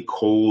had a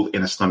cold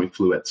and a stomach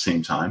flu at the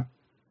same time.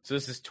 So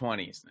this is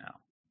 20s now.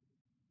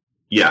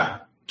 Yeah,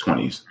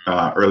 20s,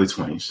 early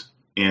 20s.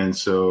 And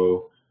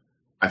so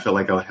I felt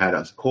like I had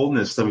a cold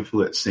and a stomach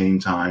flu at the same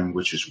time,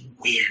 which is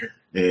weird.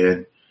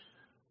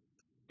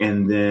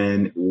 And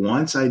then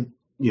once I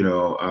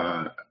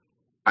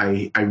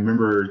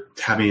remember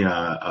having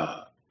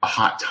a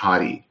hot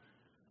toddy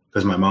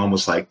because my mom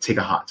was like, take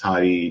a hot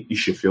toddy, you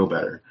should feel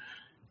better.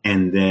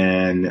 And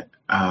then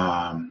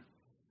that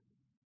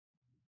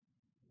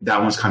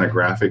one's kind of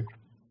graphic.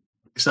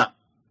 It's not,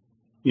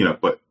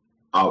 but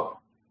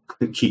I'll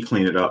keep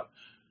cleaning it up.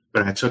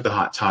 But I took the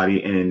hot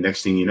toddy, and then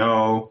next thing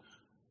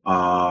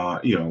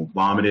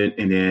vomited,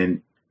 and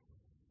then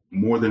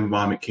more than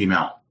vomit came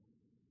out.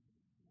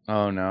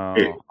 Oh no!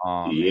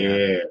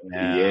 Yeah.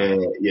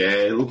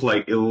 It looked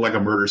like a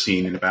murder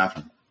scene in the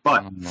bathroom.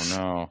 But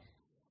no.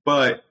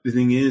 But the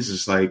thing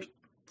is like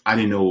I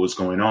didn't know what was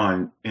going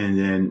on, and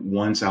then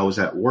once I was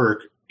at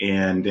work,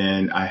 and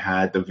then I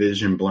had the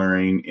vision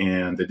blurring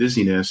and the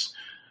dizziness.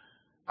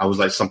 I was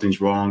like,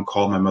 something's wrong.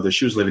 Called my mother.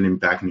 She was living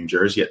back in New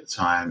Jersey at the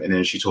time, and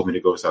then she told me to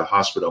go to the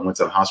hospital. I went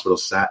to the hospital,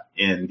 sat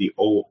in the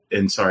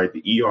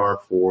ER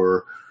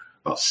for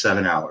about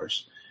 7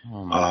 hours.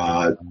 Oh my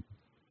God.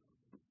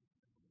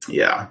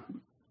 Yeah.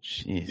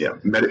 Jeez.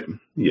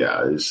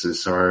 Yeah. This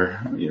is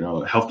our,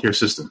 healthcare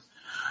system.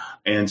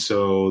 And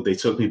so they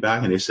took me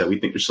back and they said, we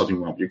think there's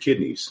something wrong with your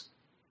kidneys.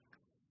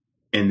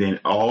 And then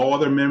all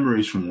other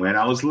memories from when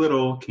I was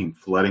little came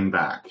flooding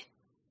back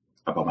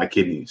about my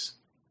kidneys.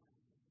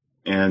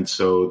 And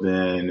so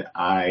then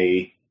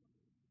I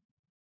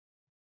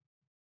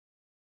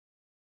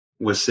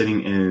was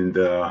sitting in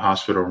the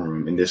hospital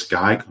room, and this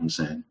guy comes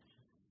in,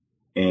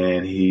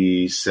 and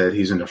he said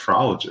he's a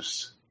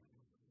nephrologist.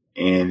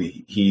 And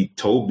he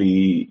told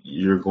me,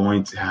 you're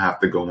going to have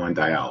to go on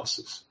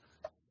dialysis.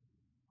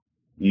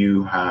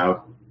 You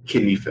have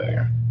kidney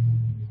failure.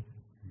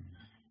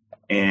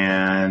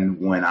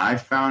 And when I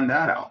found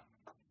that out,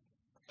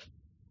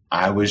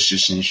 I was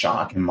just in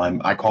shock. And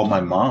I called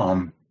my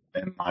mom,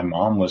 and my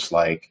mom was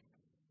like,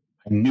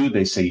 I knew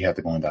they say you have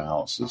to go on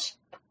dialysis.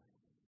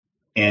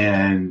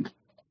 And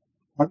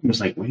I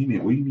was like, wait a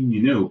minute, what do you mean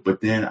you knew?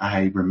 But then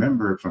I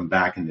remembered from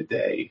back in the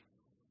day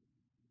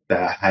that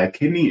I had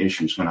kidney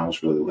issues when I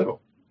was really little.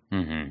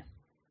 Mm-hmm.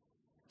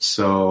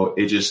 So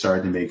it just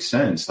started to make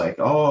sense. Like,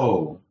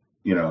 the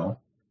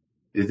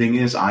thing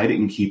is, I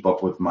didn't keep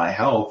up with my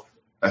health,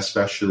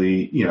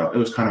 especially, it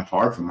was kind of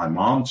hard for my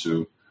mom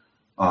to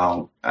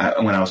when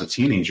I was a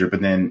teenager. But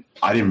then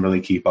I didn't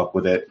really keep up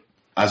with it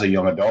as a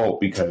young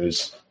adult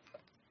because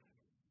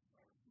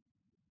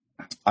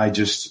I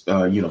just,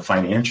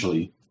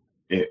 financially,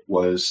 it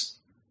was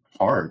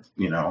hard,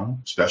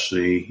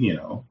 especially,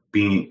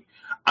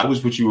 I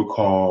was what you would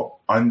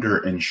call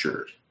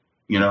underinsured,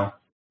 you know?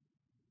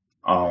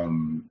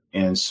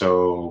 And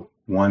so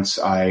once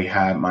I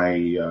had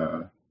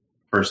my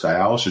first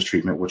dialysis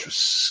treatment, which was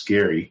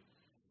scary,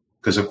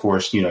 because of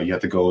course, you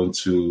have to go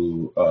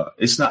into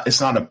it's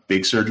not a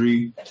big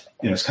surgery,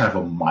 it's kind of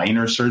a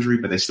minor surgery,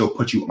 but they still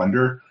put you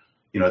under.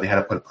 They had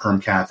to put a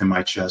perm cath in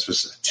my chest with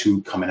a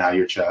tube coming out of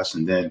your chest,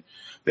 and then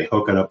they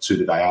hook it up to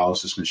the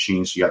dialysis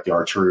machine. So you got the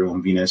arterial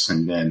and venous,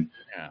 and then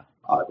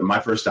my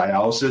first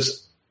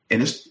dialysis,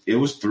 and it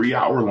was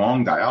 3-hour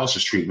long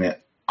dialysis treatment.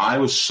 I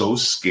was so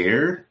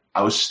scared.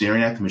 I was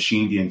staring at the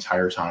machine the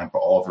entire time for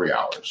all 3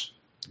 hours.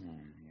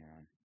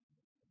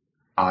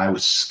 I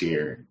was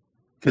scared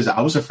because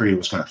I was afraid it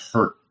was going to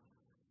hurt.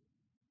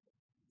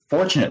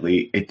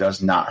 Fortunately, it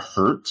does not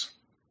hurt,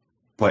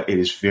 but it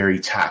is very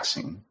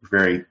taxing,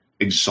 very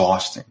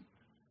exhausting.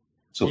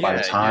 So by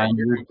the time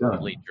you're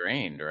completely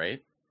drained,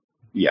 right?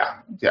 Yeah.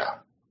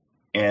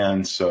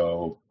 And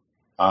so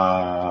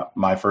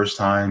my first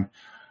time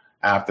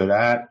after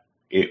that,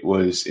 it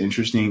was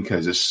interesting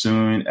because as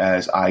soon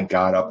as I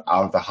got up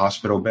out of the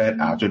hospital bed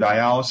after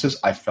dialysis,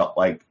 I felt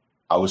like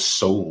I was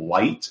so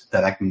light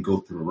that I can go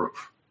through the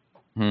roof.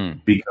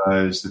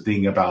 Because the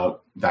thing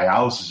about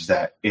dialysis is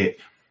that it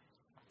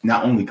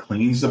not only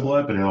cleans the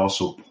blood, but it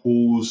also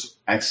pulls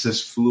excess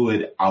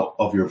fluid out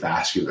of your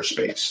vascular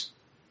space.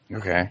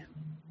 Okay.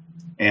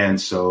 And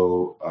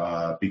so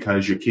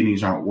because your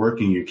kidneys aren't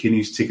working, your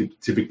kidneys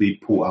typically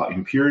pull out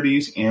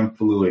impurities and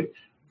fluid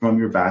from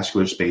your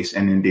vascular space,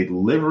 and then they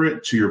deliver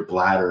it to your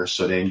bladder,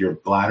 so then your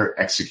bladder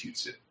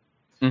executes it.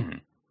 Mm-hmm.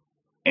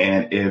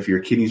 And if your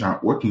kidneys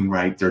aren't working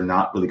right, they're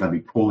not really going to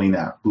be pulling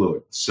that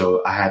fluid.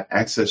 So I had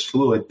excess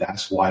fluid.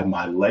 That's why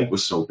my leg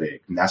was so big.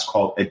 And that's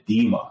called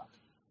edema,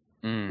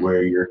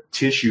 where your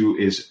tissue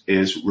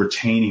is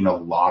retaining a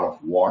lot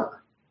of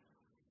water.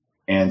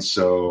 And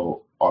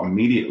so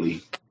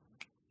immediately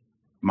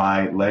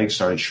my legs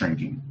started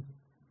shrinking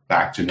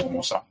back to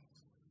normal size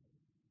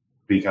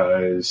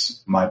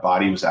because my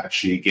body was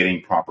actually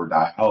getting proper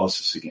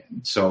dialysis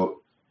again.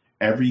 So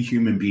every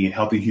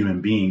healthy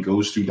human being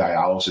goes through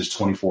dialysis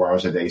 24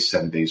 hours a day,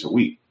 7 days a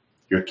week.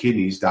 Your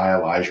kidneys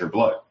dialyze your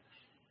blood.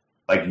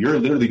 Like you're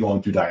literally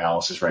going through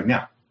dialysis right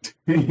now,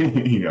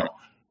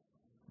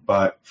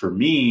 But for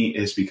me,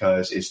 it's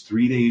because it's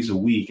 3 days a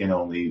week and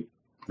only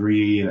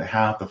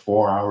 3.5 to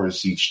 4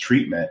 hours each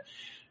treatment.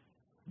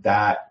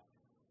 That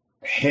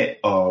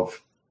hit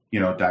of,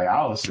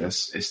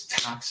 dialysis is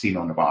taxing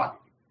on the body.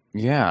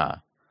 Yeah.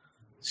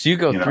 So you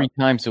go 3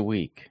 times a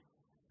week.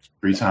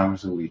 3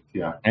 times a week,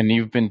 yeah. And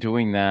you've been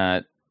doing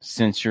that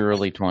since your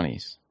early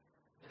 20s?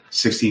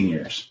 16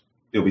 years.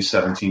 It'll be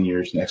 17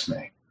 years next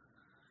May.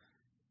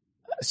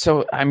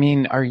 So, I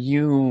mean, are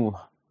you...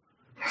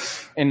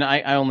 And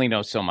I only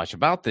know so much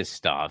about this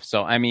stuff.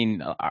 So, I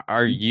mean,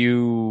 are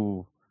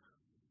you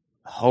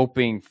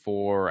hoping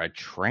for a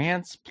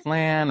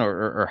transplant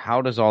or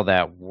how does all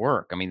that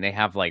work? I mean, they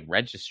have like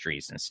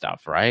registries and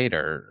stuff, right?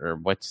 Or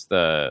what's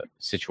the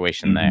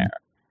situation there?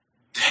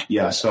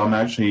 Yeah, so I'm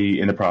actually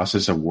in the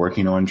process of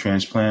working on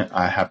transplant.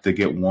 I have to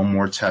get one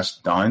more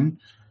test done.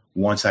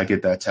 Once I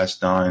get that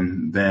test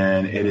done,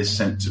 then it is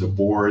sent to the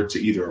board to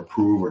either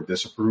approve or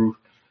disapprove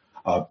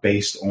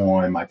based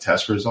on my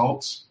test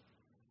results.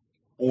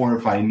 Or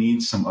if I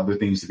need some other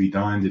things to be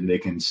done, then they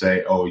can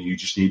say, oh, you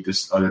just need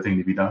this other thing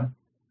to be done,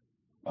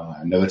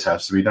 another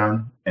test to be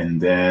done. And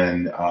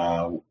then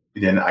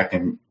I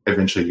can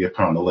eventually get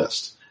put on the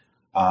list.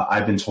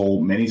 I've been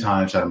told many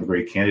times that I'm a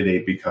great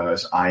candidate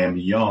because I am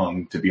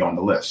young to be on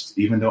the list.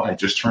 Even though I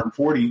just turned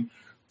 40,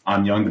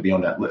 I'm young to be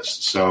on that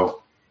list.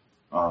 So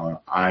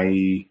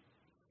I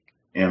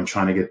am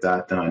trying to get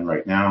that done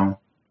right now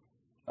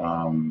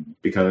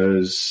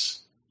because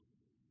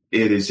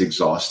it is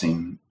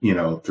exhausting,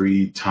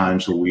 3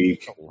 times a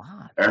week,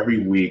 every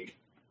week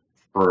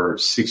for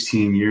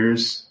 16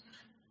 years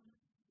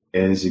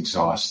is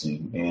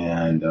exhausting.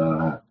 And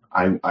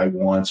I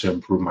want to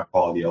improve my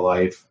quality of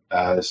life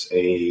as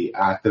a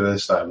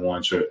activist.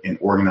 An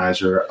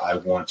organizer. I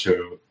want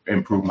to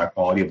improve my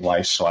quality of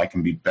life so I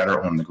can be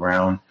better on the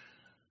ground.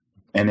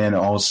 And then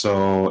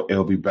also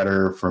it'll be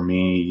better for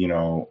me,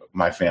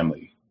 my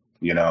family,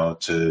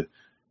 to,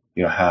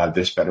 have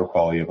this better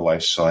quality of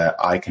life so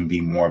I can be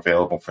more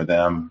available for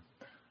them.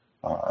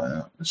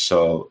 I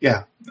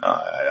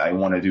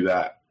want to do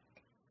that.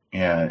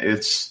 And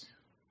it's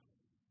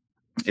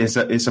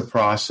a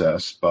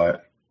process,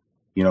 but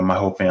my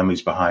whole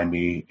family's behind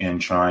me in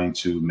trying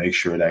to make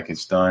sure that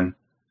gets done.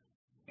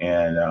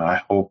 And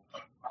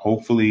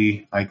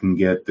hopefully I can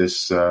get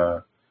this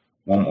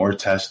one more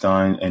test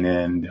done, and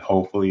then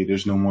hopefully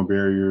there's no more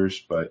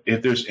barriers. But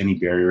if there's any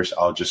barriers,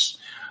 I'll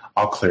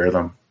clear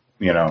them,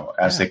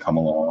 as they come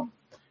along.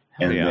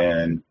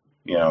 Then,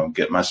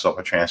 get myself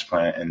a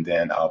transplant, and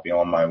then I'll be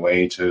on my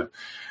way to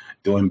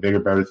doing bigger,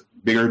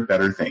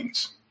 better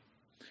things.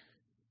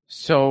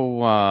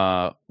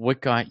 So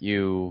what got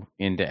you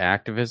into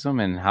activism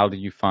and how did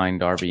you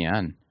find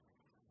RBN?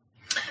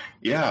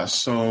 Yeah,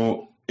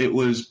 so it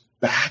was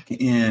back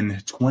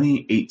in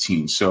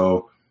 2018.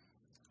 So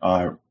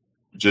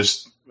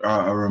just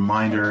a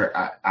reminder,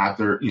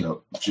 after,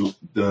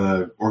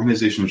 the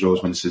organization of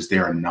Jehovah's Witnesses, they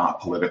are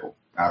not political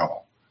at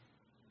all.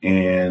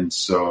 And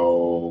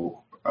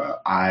so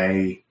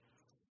I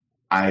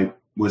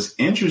was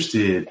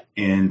interested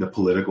in the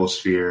political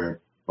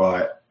sphere,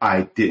 but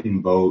I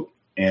didn't vote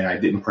and I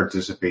didn't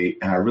participate,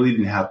 and I really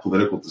didn't have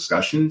political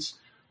discussions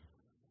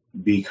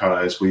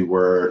because we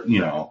were,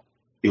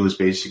 it was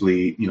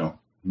basically,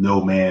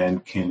 no man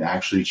can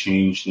actually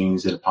change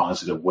things in a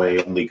positive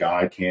way. Only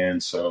God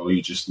can. So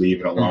you just leave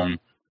it alone.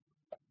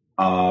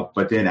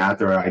 But then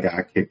after I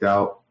got kicked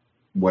out,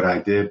 what I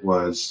did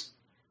was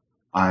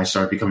I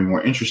started becoming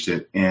more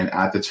interested. And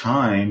at the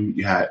time,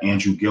 you had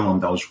Andrew Gillum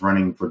that was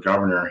running for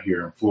governor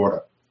here in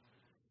Florida.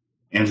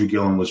 Andrew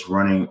Gillum was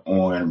running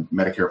on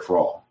Medicare for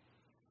All.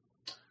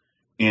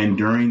 And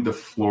during the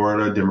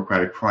Florida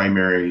Democratic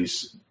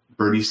primaries,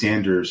 Bernie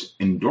Sanders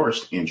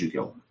endorsed Andrew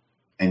Gillum.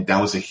 And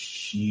that was a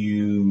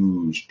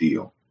huge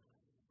deal.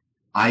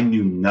 I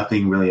knew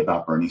nothing really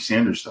about Bernie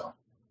Sanders,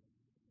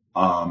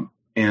 though.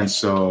 And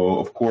so,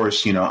 of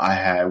course,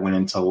 I went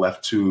into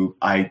left tube.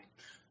 I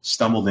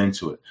stumbled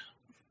into it.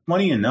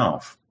 Funny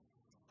enough,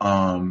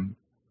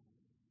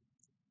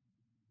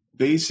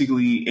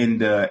 basically in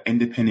the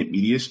independent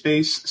media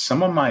space,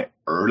 some of my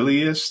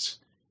earliest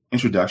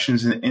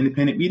introductions in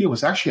independent media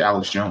was actually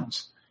Alex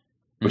Jones,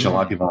 which a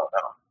lot of people don't know.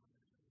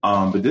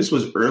 But this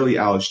was early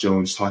Alex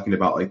Jones talking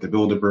about like the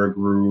Bilderberg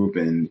Group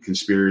and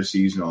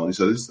conspiracies and all this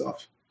other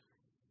stuff.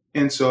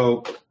 And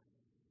so,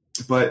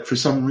 but for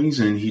some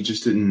reason, he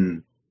just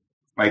didn't,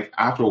 like,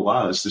 after a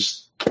while, it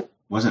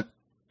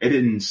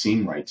didn't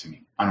seem right to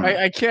me.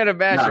 I can't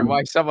imagine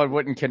why someone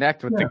wouldn't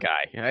connect with the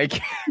guy. It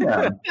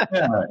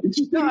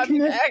just didn't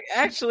connect.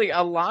 Actually,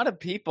 a lot of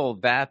people,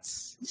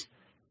 that's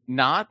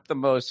not the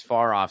most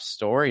far off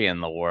story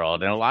in the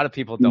world. And a lot of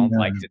people don't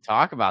like to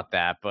talk about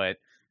that. But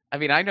I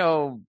mean, I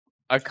know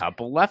a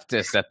couple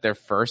leftists at their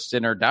first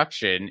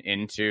introduction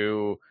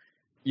into,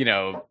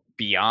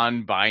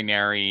 beyond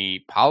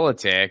binary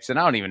politics. And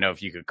I don't even know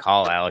if you could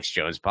call Alex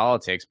Jones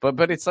politics,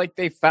 but it's like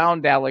they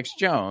found Alex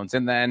Jones.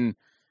 And then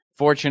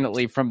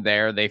fortunately from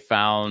there, they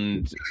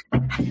found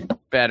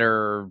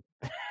better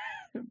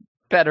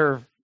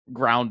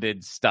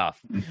grounded stuff.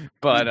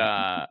 But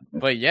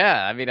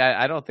yeah, I mean,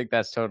 I don't think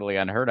that's totally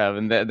unheard of.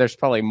 And there's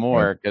probably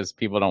more because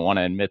people don't want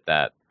to admit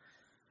that.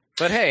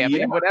 But hey, I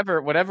mean,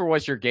 whatever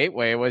was your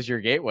gateway was your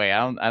gateway.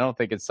 I don't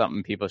think it's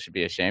something people should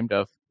be ashamed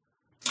of.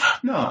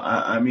 No,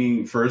 I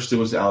mean, first it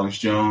was Alex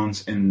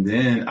Jones, and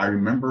then I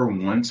remember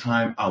one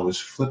time I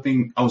was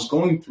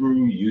going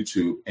through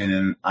YouTube, and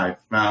then I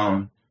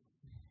found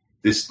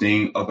this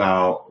thing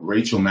about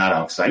Rachel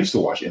Maddow, because I used to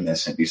watch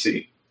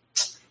MSNBC.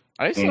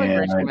 I used to like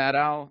Rachel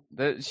Maddow.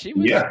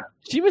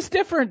 She was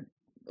different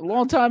a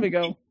long time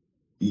ago.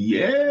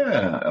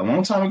 Yeah, a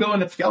long time ago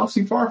in a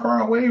galaxy far,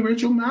 far away,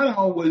 Rachel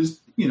Maddow was,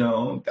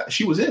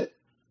 she was it.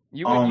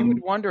 You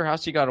would wonder how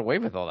she got away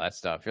with all that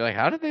stuff. You're like,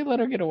 how did they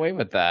let her get away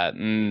with that?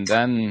 And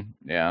then,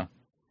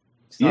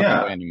 it's not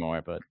that way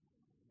anymore. But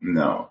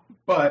no,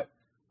 but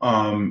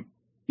I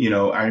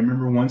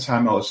remember one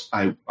time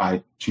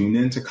I tuned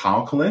into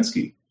Kyle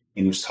Kalinske,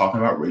 and he was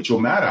talking about Rachel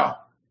Maddow,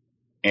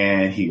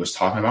 and he was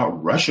talking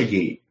about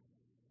Russiagate,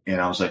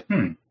 and I was like,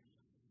 And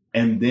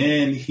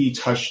then he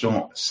touched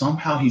on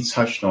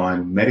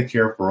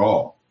Medicare for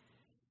All.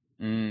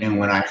 And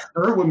when I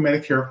heard what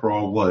Medicare for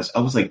All was,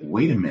 I was like,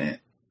 wait a minute.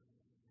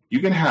 You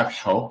can have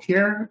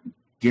healthcare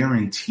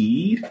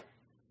guaranteed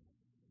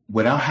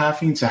without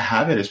having to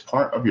have it as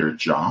part of your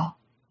job?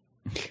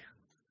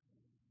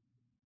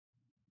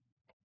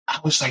 I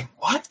was like,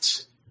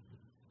 what?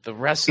 The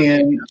rest of the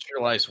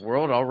industrialized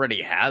world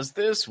already has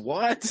this?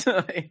 What?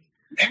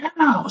 Yeah,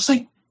 I was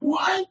like,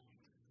 what?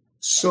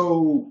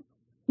 So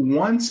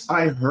once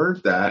I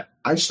heard that,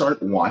 I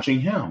started watching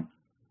him.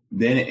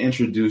 Then it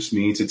introduced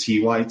me to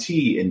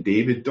TYT and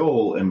David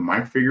Dole and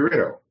Mike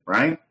Figueredo,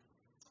 right?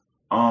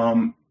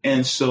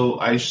 And so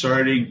I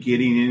started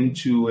getting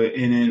into it,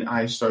 and then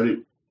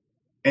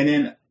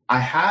I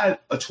had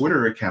a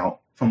Twitter account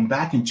from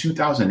back in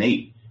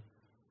 2008,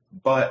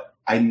 but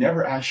I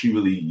never actually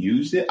really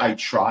used it. I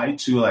tried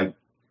to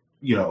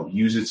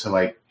use it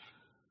to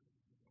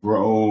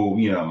grow,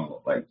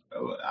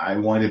 I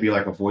wanted to be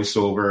like a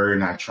voiceover,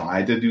 and I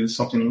tried to do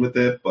something with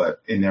it,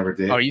 but it never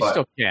did. Oh,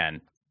 still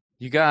can.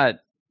 You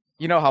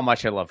know how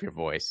much I love your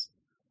voice.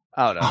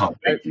 I don't know.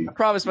 I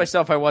promised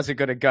myself I wasn't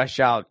going to gush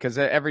out because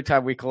every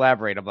time we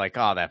collaborate, I'm like,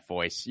 oh, that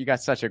voice. You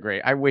got such a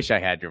great... I wish I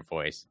had your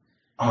voice.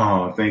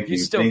 Oh, thank you. You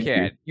still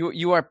can.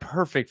 You are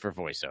perfect for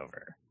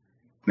voiceover.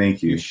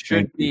 Thank you. You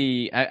should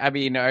be... I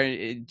mean,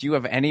 do you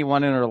have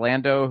anyone in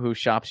Orlando who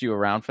shops you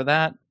around for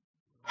that?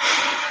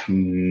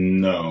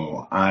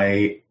 No.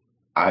 I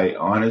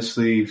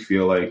honestly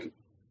feel like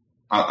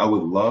I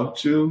would love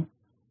to.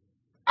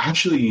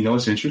 Actually,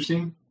 what's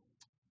interesting?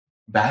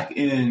 Back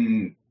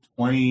in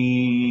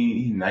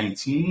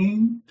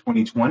 2019,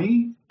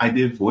 2020, I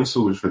did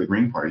voiceovers for the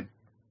Green Party.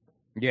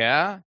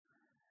 Yeah.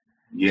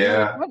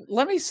 Yeah.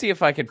 Let me see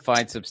if I can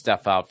find some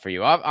stuff out for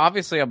you.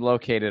 Obviously, I'm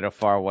located a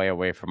far way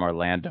away from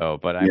Orlando,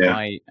 but I Yeah.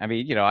 might. I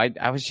mean,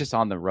 I was just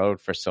on the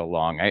road for so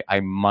long. I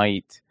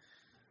might,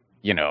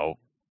 you know,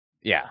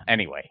 yeah.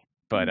 Anyway,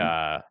 but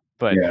Yeah.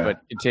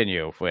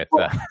 continue with.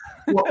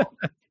 Well,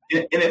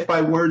 and if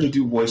I were to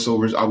do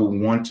voiceovers, I would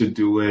want to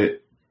do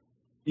it.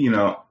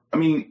 I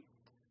mean,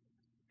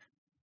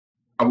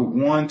 I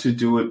would want to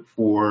do it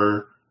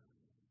for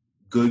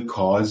good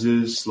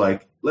causes.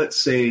 Like, let's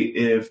say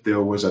if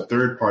there was a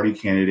third party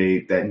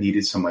candidate that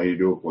needed somebody to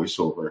do a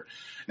voiceover.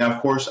 Now,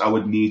 of course, I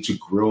would need to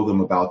grill them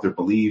about their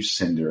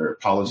beliefs and their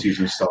policies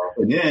and stuff.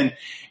 And then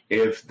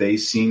if they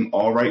seem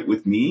all right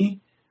with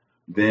me,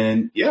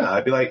 then yeah,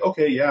 I'd be like,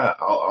 okay, yeah,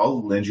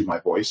 I'll lend you my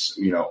voice,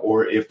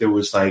 or if there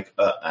was like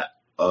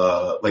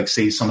like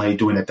say somebody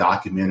doing a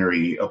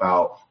documentary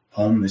about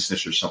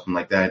homelessness or something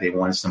like that, they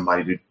wanted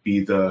somebody to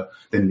be the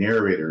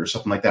narrator or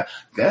something like that.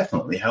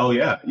 Definitely, hell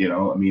yeah,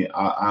 I mean,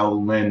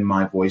 I'll lend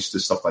my voice to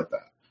stuff like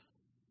that.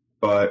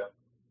 But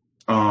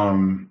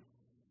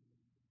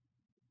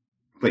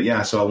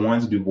yeah, so I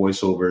wanted to do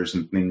voiceovers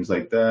and things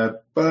like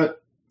that,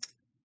 but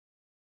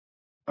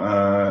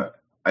I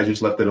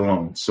just left it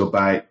alone. So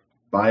by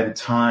the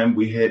time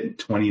we hit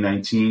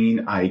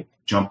 2019, I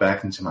jumped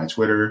back into my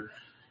Twitter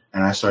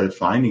and I started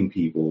finding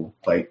people.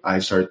 Like I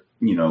started,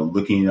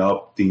 looking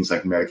up things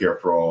like Medicare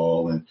for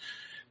All. And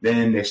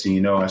then next thing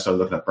you know, I started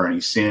looking up Bernie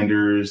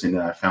Sanders, and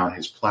then I found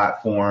his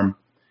platform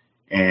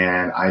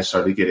and I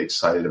started to get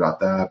excited about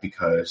that,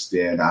 because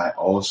then I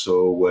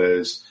also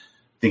was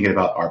thinking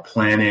about our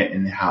planet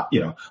and how,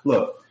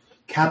 look,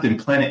 Captain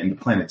Planet and the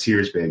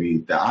Planeteers,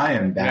 baby. I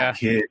am that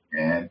kid,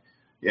 man.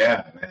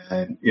 Yeah,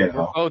 man.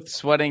 We're both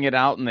sweating it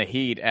out in the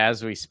heat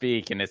as we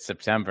speak, and it's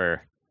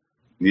September.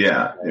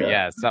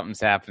 Yeah. Something's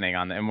happening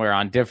and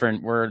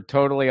we're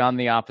totally on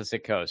the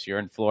opposite coast. You're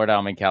in Florida,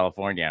 I'm in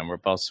California, and we're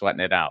both sweating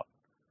it out.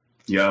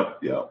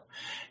 Yep.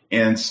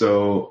 And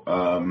so,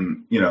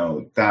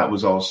 that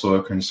was also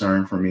a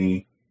concern for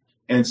me.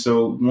 And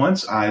so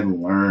once I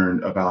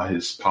learned about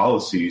his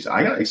policies,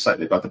 I got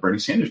excited about the Bernie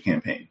Sanders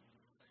campaign.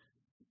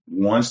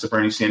 Once the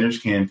Bernie Sanders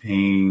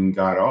campaign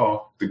got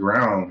off the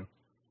ground,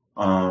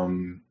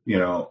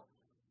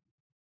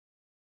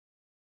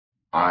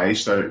 I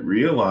started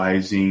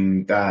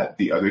realizing that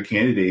the other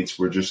candidates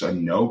were just a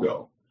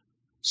no-go.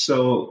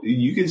 So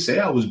you can say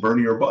I was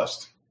Bernie or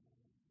bust.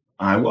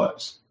 I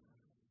was.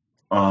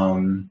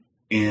 And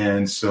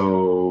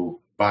so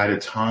by the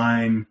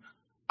time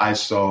I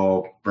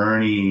saw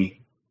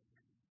Bernie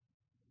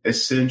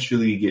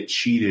essentially get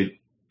cheated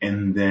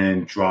and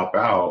then drop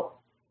out,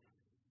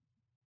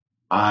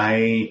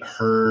 I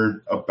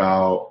heard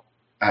about,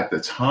 at the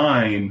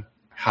time,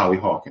 Howie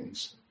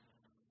Hawkins.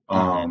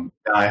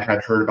 I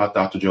had heard about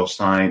Dr. Jill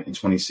Stein in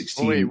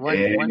 2016.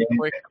 Wait,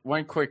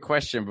 one quick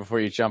question before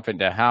you jump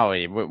into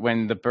Howie.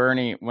 When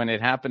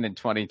it happened in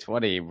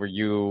 2020, were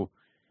you,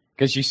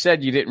 because you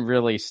said you didn't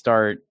really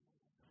start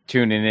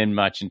tuning in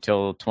much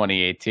until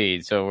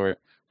 2018. So were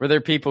there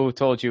people who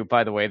told you,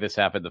 by the way, this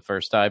happened the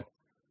first time?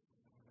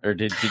 Or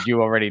did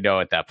you already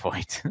know at that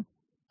point?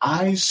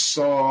 I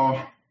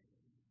saw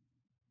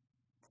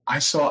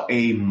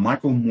a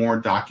Michael Moore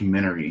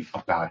documentary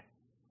about it.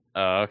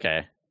 Oh,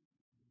 okay.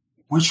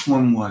 Which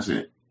one was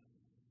it?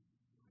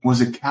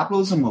 Was it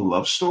Capitalism, a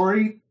Love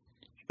Story?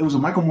 It was a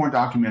Michael Moore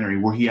documentary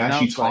where he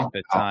actually talked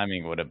the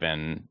timing would have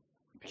been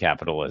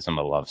Capitalism,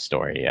 a Love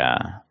Story.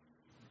 Yeah.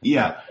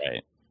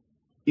 Right.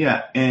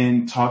 Yeah.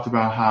 And talked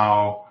about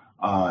how,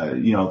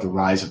 the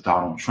rise of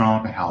Donald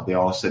Trump, and how they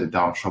all said that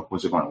Donald Trump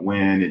wasn't going to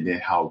win, and then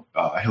how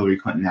Hillary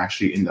Clinton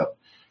actually ended up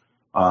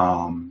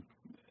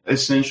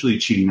essentially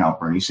cheating out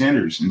Bernie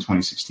Sanders in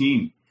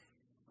 2016.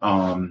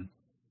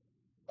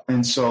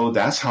 And so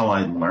that's how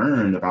I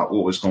learned about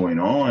what was going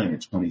on in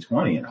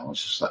 2020. And I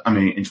was just like,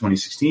 in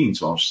 2016.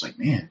 So I was just like,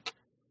 man,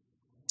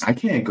 I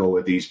can't go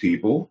with these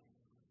people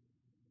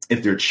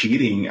if they're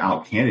cheating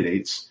out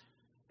candidates.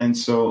 And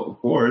so, of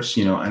course,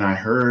 and I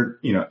heard,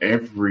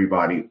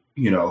 everybody,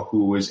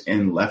 who was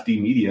in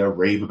lefty media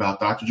rave about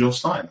Dr. Jill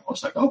Stein. I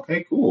was like,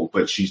 okay, cool,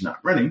 but she's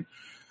not running.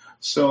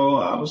 So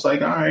I was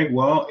like, all right,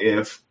 well,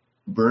 if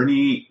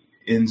Bernie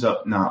ends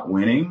up not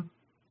winning,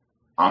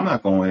 I'm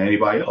not going with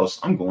anybody else.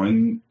 I'm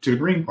going to the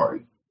Green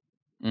Party.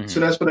 Mm-hmm.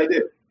 So that's what I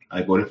did.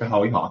 I voted for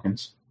Howie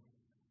Hawkins.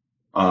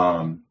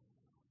 And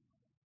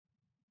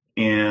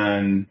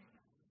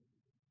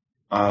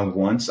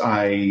once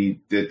I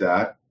did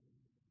that,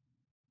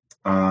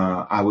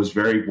 I was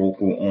very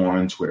vocal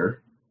on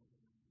Twitter.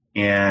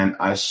 And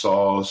I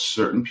saw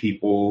certain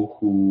people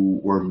who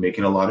were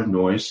making a lot of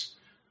noise.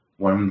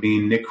 One of them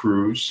being Nick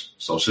Cruz,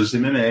 Socialist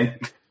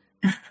MMA.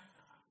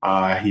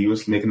 He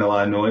was making a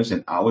lot of noise,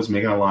 and I was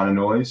making a lot of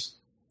noise.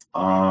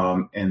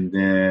 And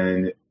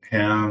then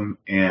him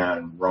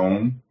and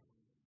Rome,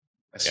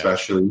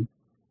 especially.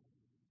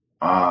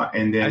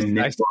 And then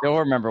I still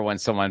remember when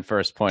someone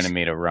first pointed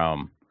me to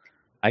Rome.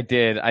 I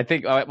did. I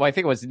think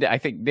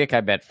Nick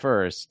I met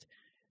first,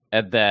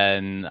 and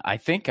then I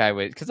think I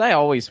was, because I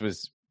always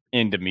was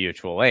into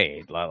mutual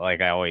aid.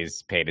 Like I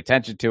always paid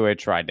attention to it,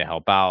 tried to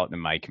help out in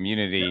my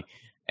community.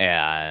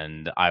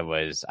 and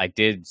I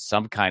did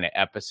some kind of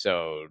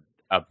episode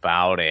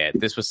about it.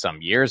 This was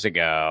some years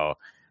ago,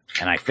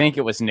 and I think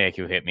it was Nick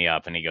who hit me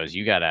up, and he goes,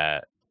 "You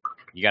gotta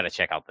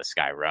check out the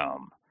Sky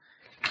Rome."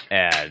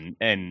 And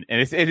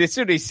as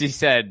soon as he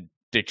said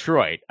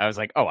Detroit, I was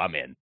like, "Oh, I'm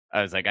in."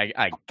 I was like,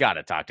 I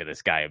gotta talk to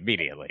this guy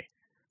immediately.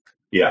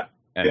 Yeah,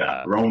 and,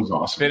 yeah, Rome's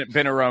awesome.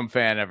 Been a Rome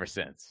fan ever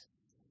since.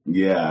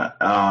 Yeah,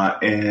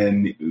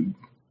 and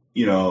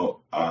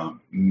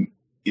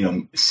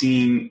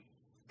seeing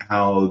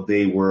how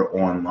they were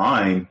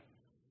online,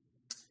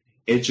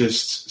 it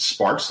just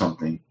sparked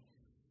something.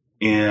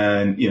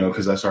 And,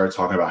 because I started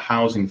talking about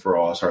housing for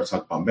all, I started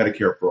talking about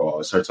Medicare for all,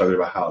 I started talking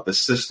about how the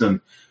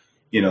system,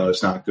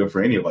 it's not good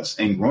for any of us.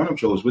 And growing up,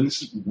 Joe,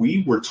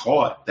 we were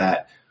taught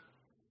that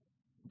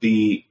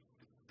the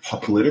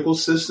political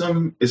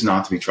system is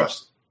not to be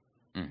trusted.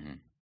 Mm-hmm.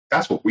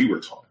 That's what we were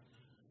taught.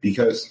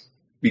 Because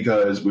we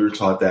were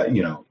taught that,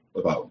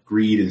 about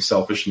greed and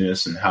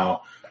selfishness and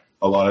how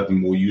a lot of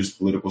them will use the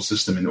political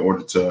system in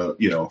order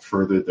to,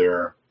 further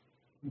their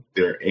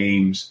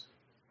aims.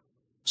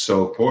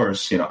 So, of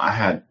course, I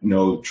had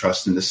no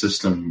trust in the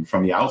system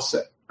from the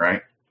outset,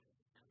 right?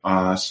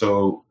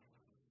 So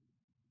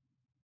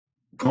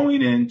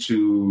going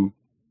into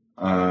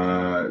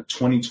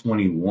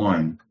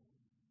 2021,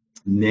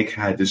 Nick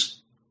had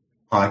this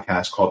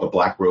podcast called the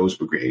Black Rose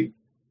Brigade.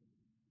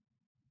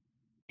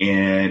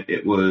 And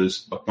it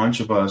was a bunch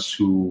of us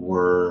who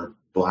were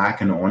Black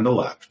and on the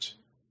left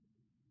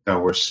that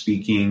were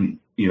speaking,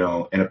 in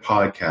a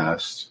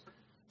podcast.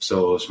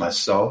 So it was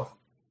myself,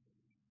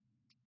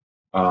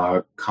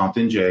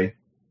 Compton J,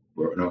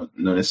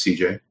 known as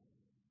CJ,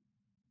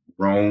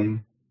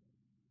 Rome,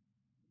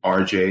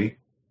 RJ,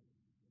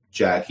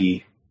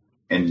 Jackie,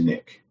 and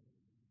Nick.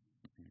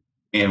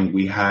 And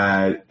we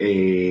had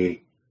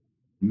a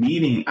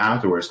meeting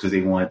afterwards because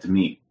they wanted to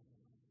meet.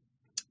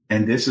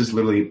 And this was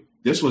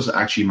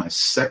actually my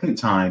second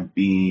time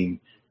being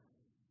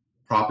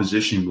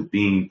propositioned with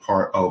being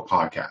part of a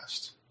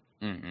podcast.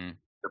 Mm-hmm.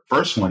 The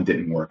first one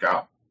didn't work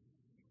out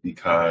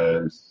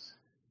because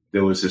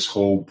there was this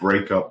whole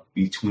breakup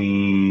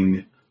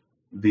between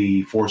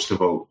the Forced to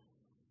Vote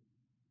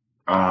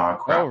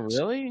crowds. Oh,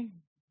 really?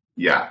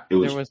 Yeah, it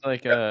was. There was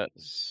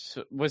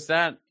was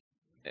that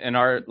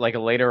a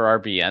later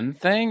RBN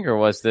thing, or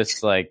was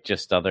this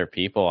just other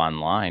people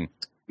online?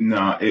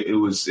 No, it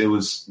was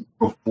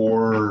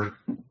before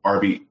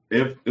RB.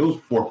 It was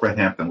before Fred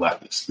Hampton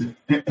left us.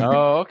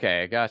 Oh,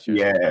 okay, gotcha.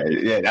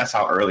 Yeah, that's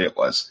how early it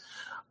was.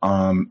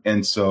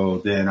 And so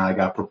then I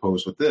got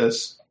proposed with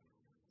this,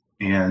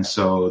 and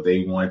so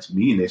they wanted to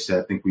meet, and they said,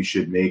 I think we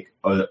should make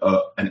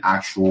an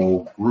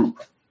actual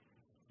group.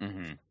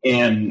 Mm-hmm.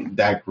 And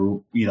that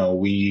group,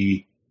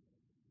 we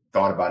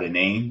thought about a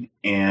name,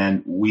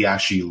 and we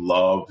actually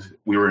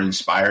we were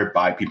inspired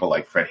by people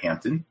like Fred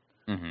Hampton.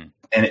 Mm-hmm.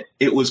 And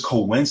it was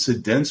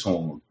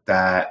coincidental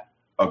that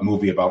a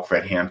movie about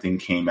Fred Hampton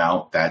came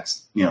out that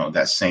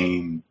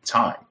same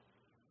time,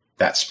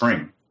 that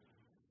spring.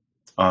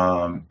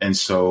 And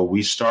so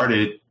we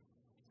started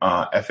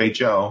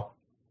FHL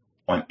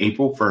on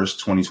April 1st,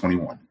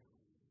 2021.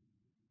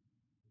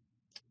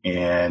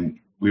 And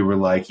we were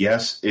like,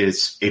 yes,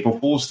 it's April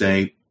Fool's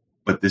Day,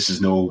 but this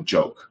is no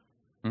joke.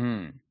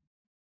 Mm.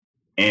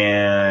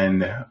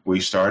 And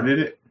we started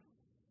it,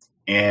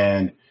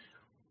 and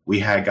we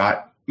had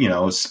got,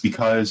 it's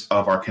because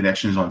of our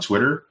connections on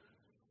Twitter,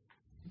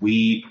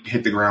 we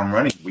hit the ground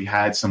running. We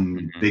had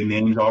some big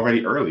names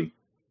already early,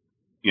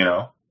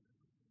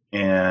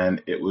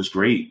 and it was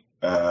great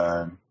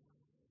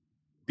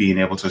being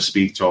able to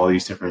speak to all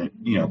these different,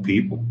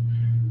 people.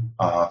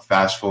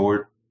 Fast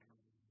forward,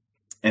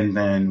 and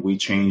then we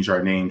changed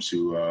our name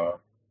to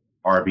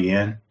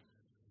RBN.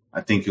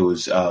 I think it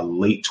was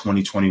late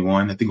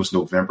 2021. I think it was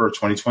November of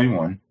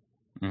 2021,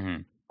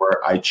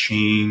 where I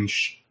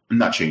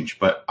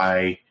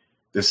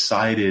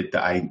decided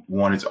that I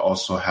wanted to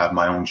also have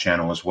my own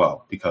channel as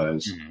well,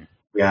 because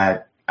we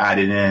had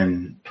added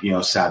in,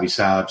 Savvy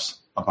Sabs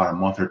about a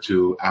month or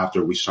two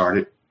after we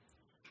started.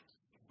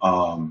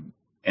 And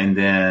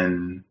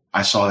then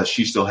I saw that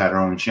she still had her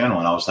own channel,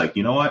 and I was like,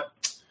 you know what?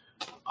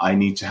 I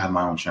need to have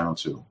my own channel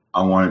too.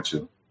 I wanted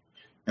to.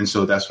 And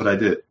so that's what I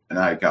did. And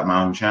I got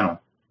my own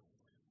channel.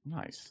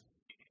 Nice.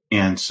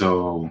 And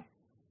so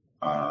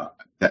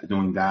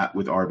doing that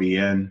with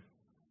RBN,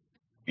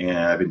 and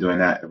I've been doing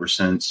that ever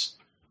since.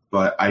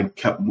 But I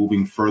kept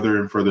moving further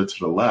and further to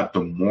the left,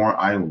 the more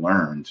I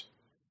learned.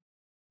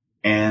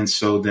 And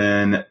so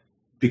then,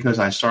 because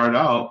I started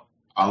out,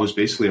 I was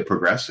basically a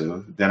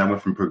progressive. Then I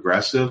went from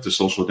progressive to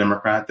social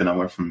democrat. Then I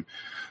went from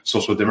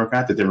social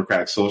democrat to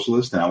democratic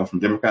socialist. Then I went from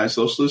democratic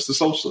socialist to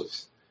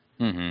socialist.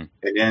 Mm-hmm.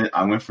 And then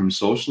I went from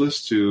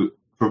socialist to,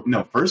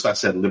 first I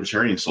said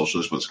libertarian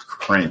socialist was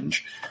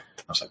cringe.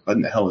 I was like, what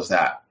in the hell is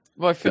that?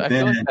 Well, I feel like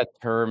that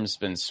term's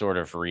been sort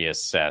of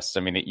reassessed.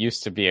 I mean, it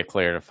used to be a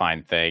clear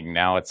defined thing.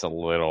 Now it's a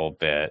little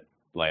bit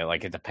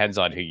Like it depends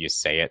on who you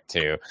say it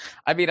to.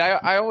 I mean,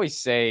 I always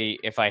say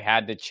if I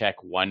had to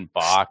check one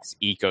box,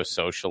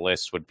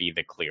 eco-socialist would be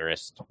the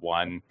clearest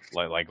one.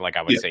 Like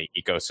I would say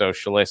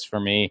eco-socialist for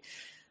me.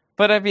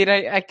 But I mean,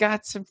 I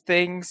got some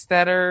things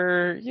that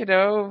are,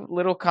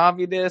 little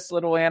communist,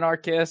 little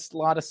anarchist, a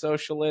lot of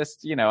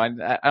socialist,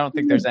 and I don't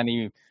think there's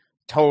any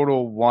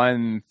total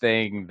one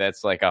thing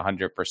that's like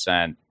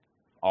 100%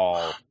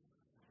 all,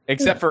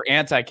 except for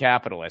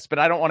anti-capitalist. But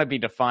I don't want to be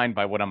defined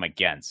by what I'm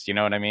against. You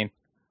know what I mean?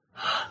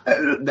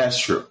 That's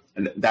true.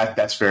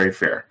 That's very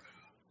fair.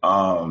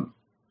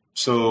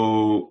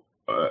 So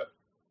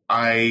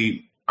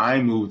I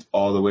moved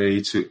all the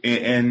way to,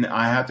 and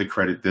I have to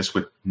credit this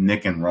with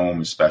Nick and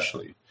Rome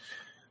especially.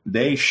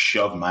 They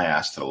shoved my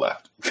ass to the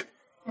left.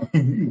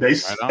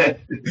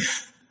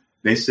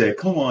 They said,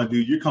 "Come on,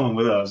 dude, you're coming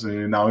with us,"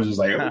 and I was just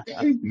like, "Okay."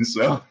 And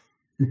so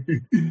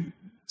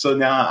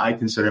now I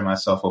consider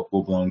myself a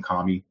full blown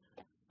commie.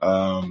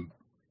 The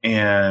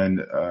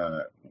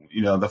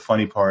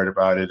funny part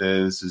about it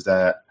is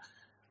that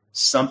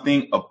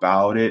something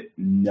about it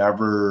I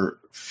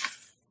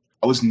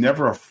was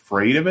never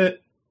afraid of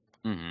it.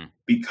 Mm-hmm.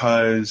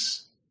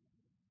 Because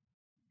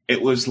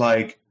it was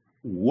like,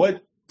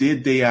 what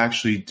did they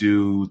actually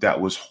do that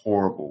was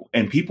horrible?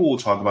 And people will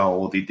talk about,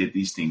 oh, they did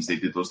these things, they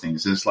did those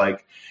things. And it's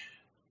like,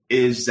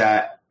 is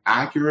that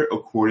accurate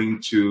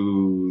according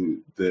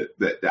to the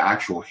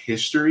actual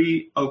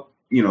history of,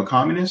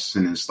 communists?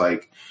 And it's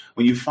like,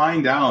 when you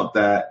find out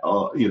that,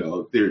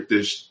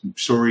 there's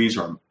stories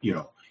are,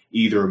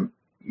 either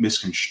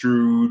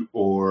misconstrued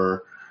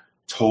or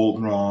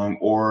told wrong,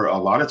 or a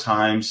lot of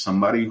times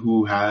somebody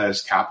who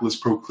has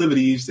capitalist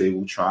proclivities, they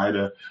will try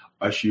to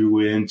usher you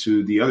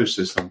into the other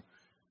system.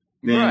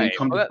 Then right.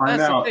 Come to find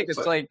out,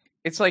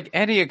 it's like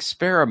any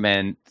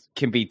experiment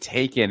can be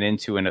taken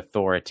into an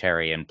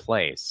authoritarian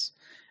place,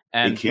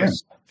 and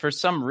for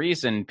some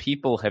reason,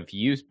 people have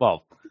used.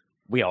 Well,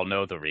 we all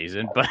know the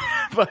reason, but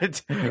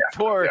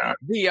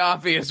the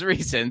obvious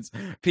reasons,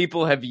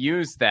 people have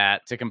used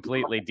that to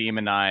completely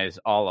demonize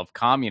all of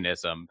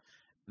communism.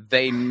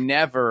 They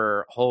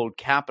never hold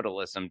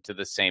capitalism to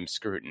the same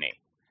scrutiny.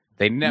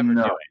 They never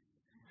do it.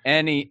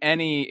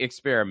 Any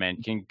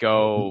experiment can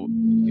go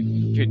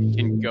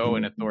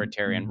an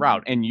authoritarian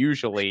route, and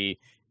usually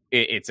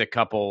it's a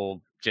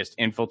couple just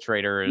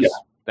infiltrators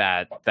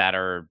that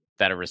are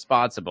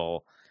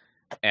responsible.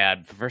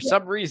 And for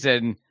some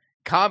reason,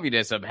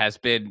 communism has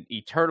been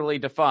eternally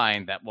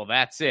defined that, well,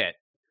 that's it.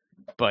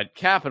 But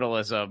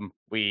capitalism,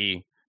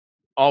 we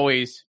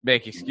always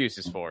make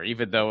excuses for,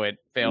 even though it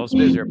fails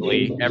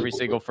miserably every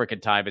single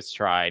freaking time it's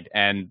tried,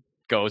 and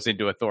goes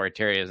into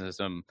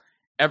authoritarianism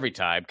every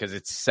time because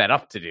it's set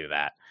up to do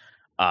that.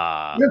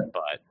 But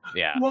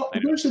yeah, well,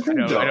 here's the thing,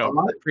 though. I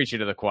don't preach it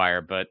to the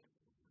choir, but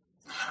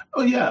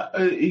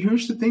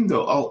here's the thing,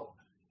 though.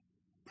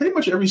 Pretty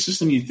much every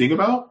system you think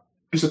about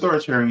is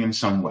authoritarian in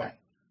some way.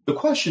 The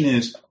question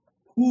is,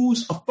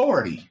 whose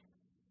authority,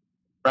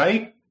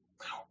 right?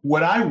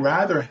 Would I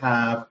rather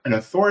have an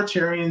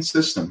authoritarian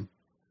system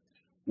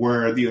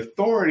where the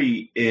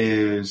authority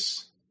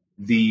is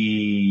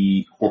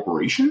the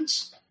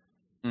corporations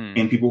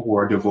and people who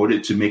are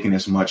devoted to making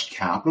as much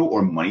capital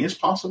or money as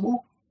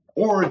possible?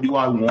 Or do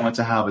I want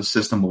to have a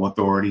system of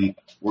authority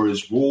where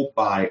it's ruled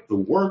by the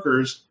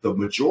workers, the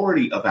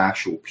majority of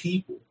actual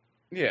people?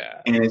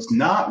 Yeah. And it's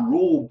not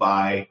ruled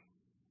by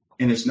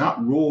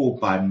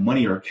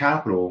money or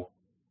capital,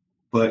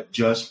 but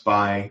just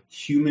by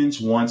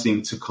humans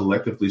wanting to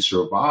collectively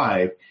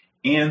survive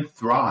and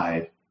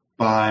thrive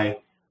by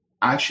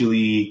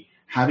actually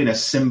having a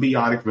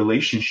symbiotic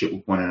relationship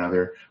with one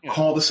another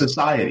called a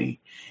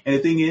society. And the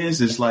thing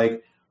is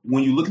like,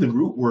 when you look at the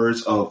root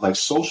words of like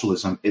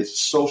socialism, it's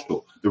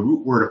social. The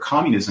root word of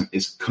communism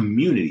is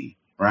community,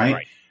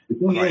 right? The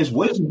thing is,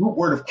 what is the root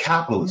word of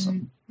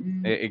capitalism?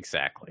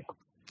 Exactly.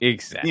 I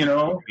mean,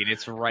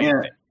 it's right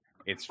there.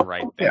 It's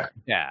right there.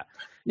 Yeah.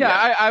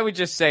 I would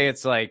just say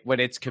it's like, when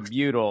it's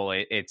communal,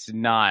 it's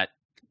not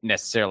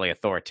necessarily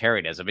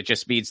authoritarianism. It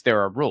just means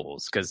there are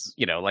rules, because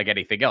like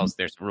anything else,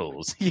 there's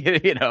rules.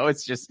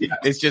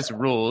 It's just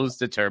rules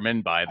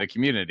determined by the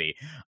community.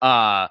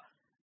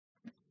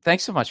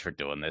 Thanks so much for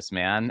doing this,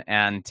 man,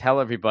 and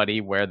tell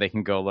everybody where they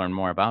can go learn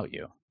more about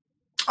you.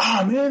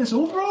 Oh man, it's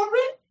over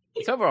already.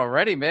 It's over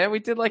already, man. We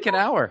did like an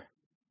hour.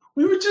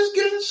 We were just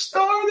getting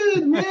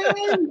started,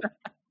 man.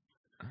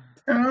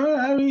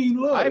 I mean,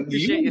 look. I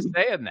appreciate you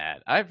saying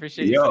that.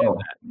 Saying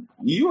that.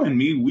 You and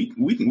me,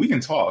 we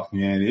can talk,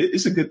 man.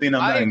 It's a good thing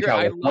I'm not in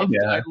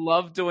California. I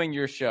love doing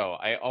your show.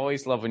 I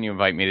always love when you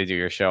invite me to do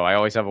your show. I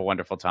always have a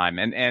wonderful time,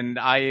 and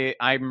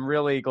I'm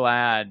really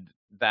glad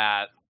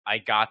that I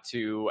got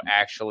to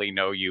actually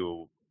know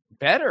you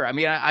better. I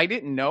mean, I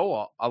didn't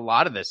know a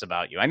lot of this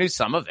about you. I knew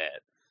some of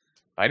it.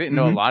 I didn't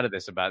know a lot of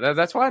this about it.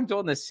 That's why I'm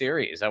doing this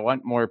series. I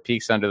want more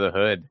peeks under the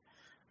hood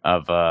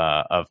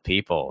of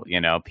people,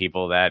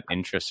 people that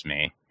interest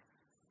me.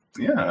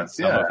 Yeah.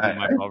 Some of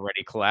whom I've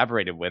already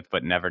collaborated with,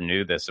 but never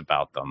knew this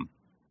about them.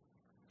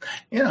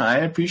 Yeah, I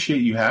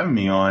appreciate you having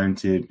me on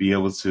to be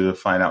able to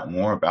find out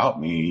more about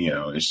me.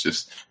 It's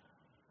just,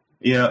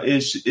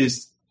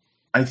 It's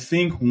I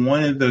think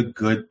one of the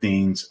good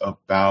things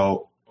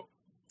about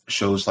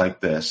shows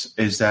like this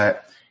is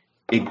that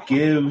it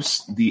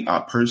gives the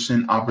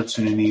person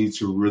opportunity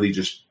to really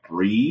just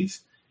breathe.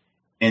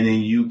 And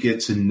then you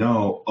get to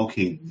know,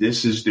 okay,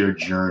 this is their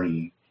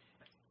journey.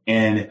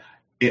 And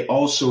it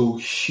also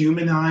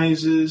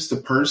humanizes the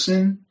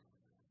person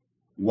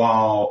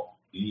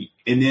and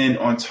then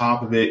on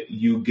top of it,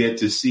 you get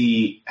to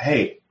see,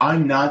 hey,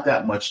 I'm not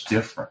that much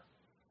different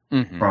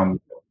from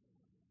you.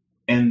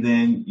 And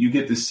then you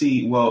get to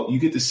see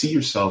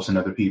yourselves in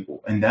other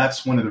people. And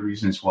that's one of the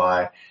reasons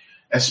why,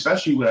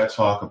 especially when I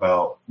talk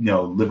about,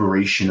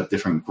 liberation of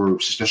different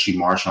groups, especially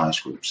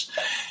marginalized groups,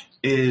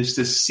 is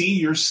to see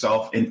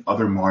yourself in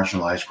other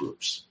marginalized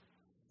groups.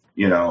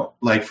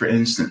 Like for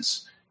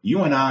instance,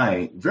 you and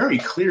I very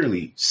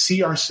clearly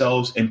see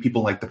ourselves in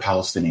people like the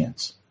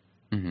Palestinians,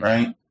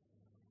 right?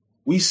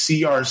 We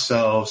see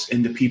ourselves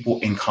in the people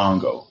in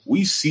Congo.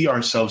 We see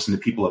ourselves in the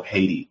people of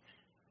Haiti.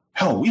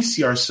 Hell, we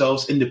see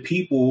ourselves in the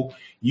people.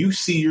 You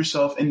see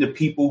yourself in the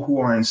people who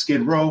are in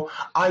Skid Row.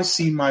 I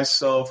see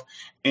myself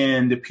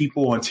in the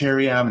people on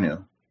Terry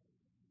Avenue.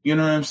 You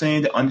know what I'm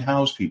saying? The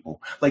unhoused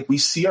people. Like, we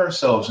see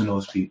ourselves in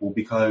those people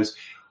because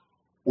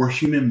we're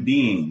human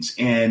beings.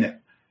 And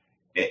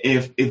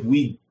if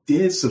we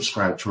did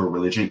subscribe to a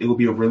religion, it would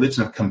be a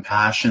religion of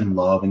compassion,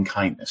 love, and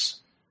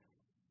kindness.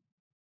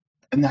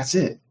 And that's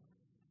it.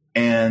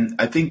 And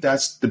I think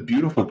that's the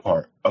beautiful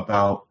part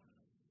about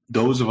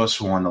those of us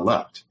who are on the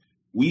left.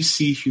 We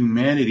see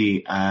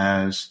humanity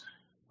as,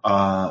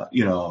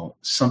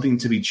 something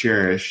to be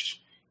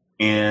cherished.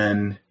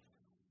 And,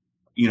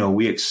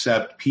 we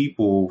accept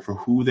people for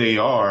who they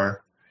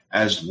are.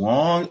 As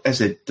long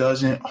as it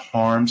doesn't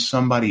harm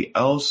somebody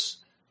else,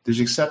 there's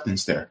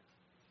acceptance there.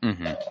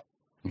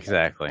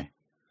 Exactly.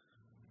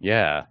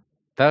 Yeah,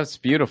 that's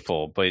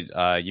beautiful.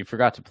 But you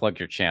forgot to plug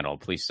your channel.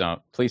 Please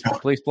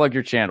plug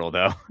your channel,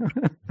 though.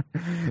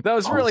 That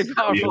was really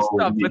powerful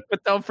stuff.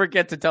 But don't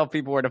forget to tell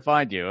people where to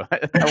find you.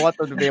 I want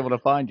them to be able to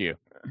find you.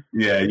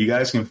 Yeah, you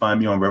guys can find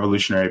me on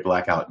Revolutionary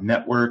Blackout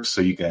Network.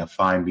 So you can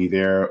find me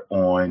there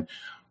on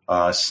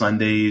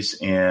Sundays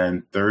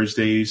and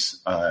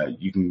Thursdays.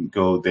 You can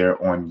go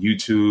there on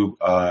YouTube,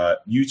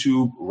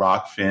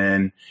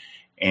 Rockfin,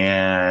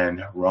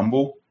 and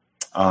Rumble.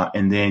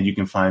 And then you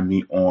can find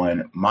me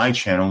on my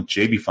channel,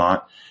 Jay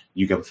Befaunt.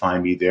 You can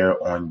find me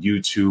there on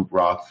YouTube,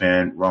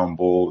 Rockfin,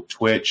 Rumble,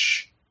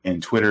 Twitch,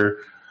 and Twitter.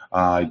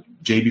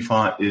 Jay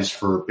Befaunt is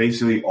for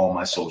basically all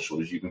my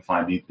socials. You can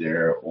find me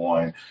there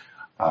on,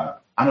 I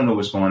don't know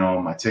what's going on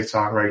with my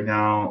TikTok right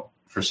now.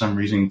 For some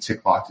reason,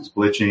 TikTok is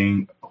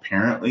glitching.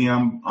 Apparently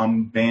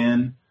I'm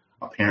banned.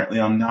 Apparently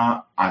I'm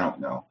not. I don't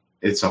know.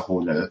 It's a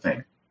whole nother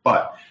thing.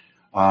 But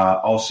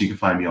also you can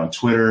find me on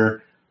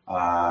Twitter,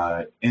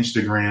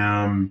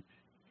 Instagram,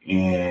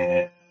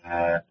 and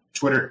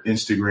Twitter,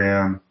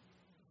 Instagram.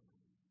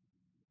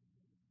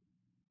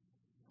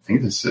 I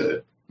think that's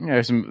it. Yeah,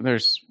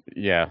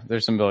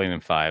 there's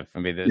 1,000,005. I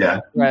mean,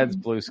 there's Threads,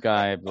 Blue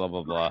Sky, blah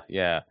blah blah.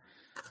 Yeah,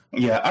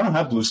 I don't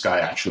have Blue Sky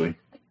actually.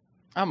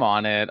 I'm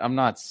on it. I'm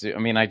not.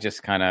 I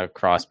just kind of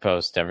cross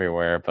post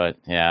everywhere. But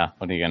yeah,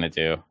 what are you gonna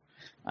do?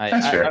 I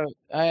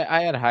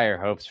had higher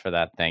hopes for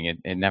that thing.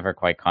 It never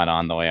quite caught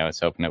on the way I was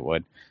hoping it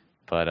would.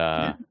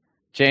 But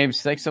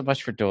James, thanks so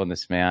much for doing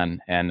this,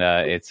 man. And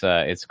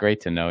it's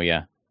great to know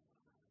you.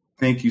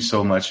 Thank you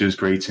so much. It was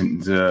great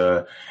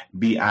to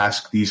be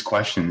asked these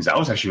questions. That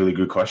was actually really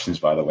good questions,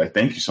 by the way.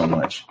 Thank you so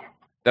much.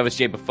 That was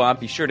Jay Befaunt.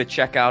 Be sure to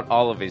check out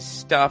all of his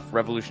stuff,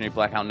 Revolutionary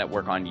Blackout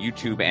Network on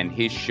YouTube, and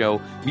his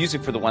show.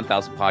 Music for the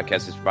 1000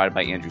 Podcast is provided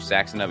by Andrew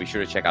Saxon. Now be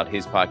sure to check out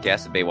his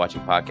podcast, the Bay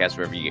Watching Podcast,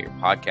 wherever you get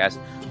your podcast.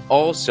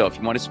 Also, if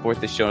you want to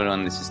support this show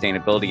on the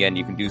sustainability end,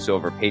 you can do so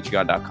over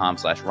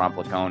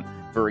patreon.com/romplacone.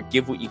 For a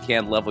give what you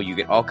can level, you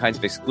get all kinds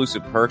of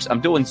exclusive perks. I'm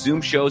doing Zoom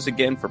shows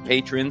again for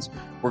patrons.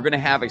 We're going to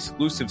have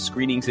exclusive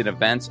screenings and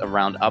events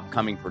around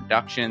upcoming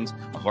productions.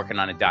 I'm working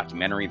on a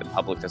documentary the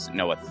public doesn't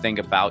know a thing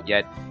about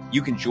yet.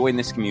 You can join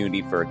this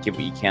community for a give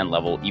what you can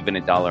level. Even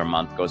 $1 a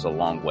month goes a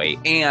long way.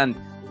 And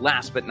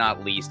last but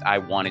not least, I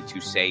wanted to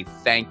say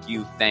thank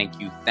you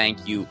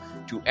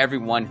to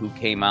everyone who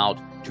came out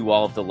to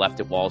all of the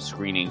Left at Wall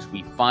screenings.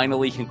 We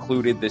finally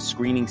concluded the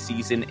screening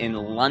season in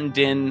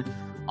London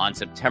on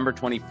September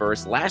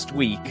 21st. Last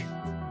week,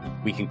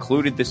 we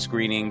concluded the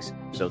screenings,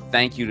 so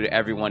thank you to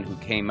everyone who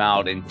came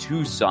out in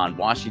Tucson,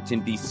 Washington,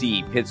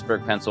 D.C.,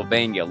 Pittsburgh,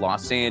 Pennsylvania,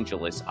 Los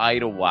Angeles,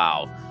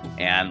 Idaho,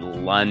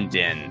 and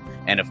London.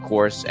 And, of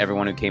course,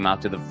 everyone who came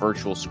out to the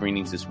virtual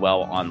screenings as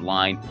well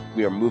online.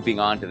 We are moving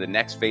on to the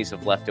next phase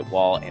of Left at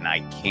Wall, and I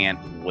can't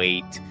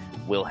wait.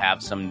 We'll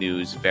have some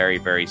news very,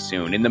 very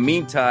soon. In the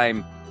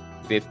meantime,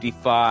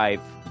 55,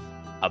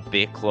 a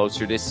bit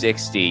closer to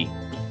 60.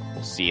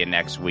 We'll see you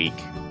next week.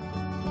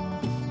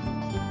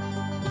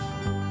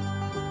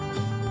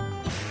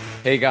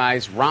 Hey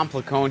guys, Ron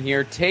Placone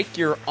here. Take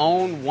your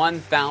own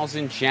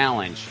 1,000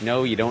 challenge.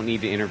 No, you don't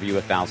need to interview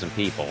 1,000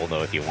 people,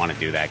 although if you want to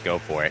do that, go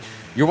for it.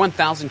 Your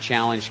 1,000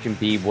 challenge can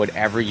be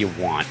whatever you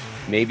want.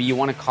 Maybe you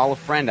want to call a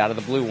friend out of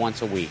the blue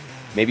once a week.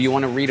 Maybe you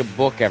want to read a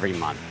book every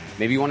month.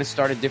 Maybe you want to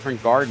start a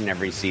different garden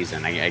every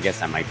season. I guess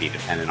that might be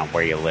dependent on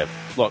where you live.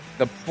 Look,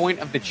 the point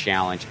of the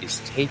challenge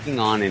is taking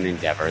on an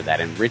endeavor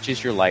that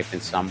enriches your life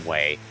in some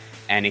way,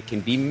 and it can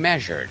be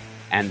measured.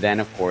 And then,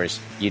 of course,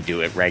 you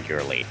do it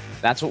regularly.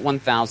 That's what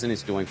 1000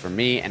 is doing for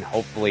me, and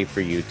hopefully for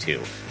you too.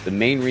 The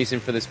main reason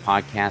for this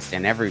podcast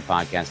and every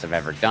podcast I've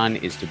ever done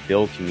is to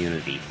build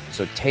community.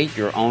 So take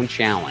your own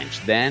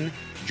challenge. Then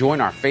join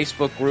our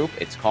Facebook group.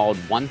 It's called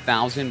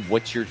 1000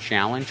 What's Your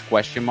Challenge? ?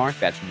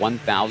 That's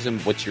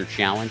 1000 What's Your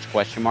Challenge ?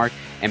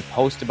 And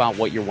post about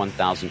what your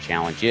 1000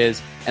 challenge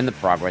is and the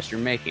progress you're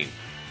making.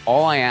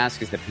 All I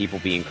ask is that people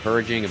be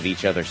encouraging of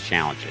each other's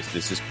challenges.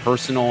 This is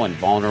personal and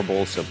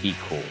vulnerable, so be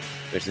cool.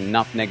 There's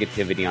enough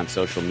negativity on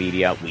social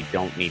media. We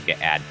don't need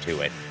to add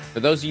to it.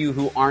 For those of you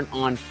who aren't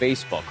on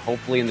Facebook,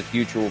 hopefully in the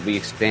future we'll be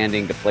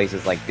expanding to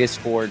places like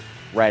Discord,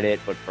 Reddit,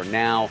 but for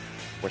now,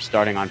 we're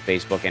starting on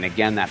Facebook. And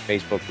again, that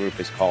Facebook group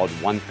is called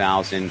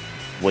 1000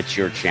 What's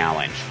Your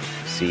Challenge?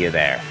 See you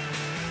there.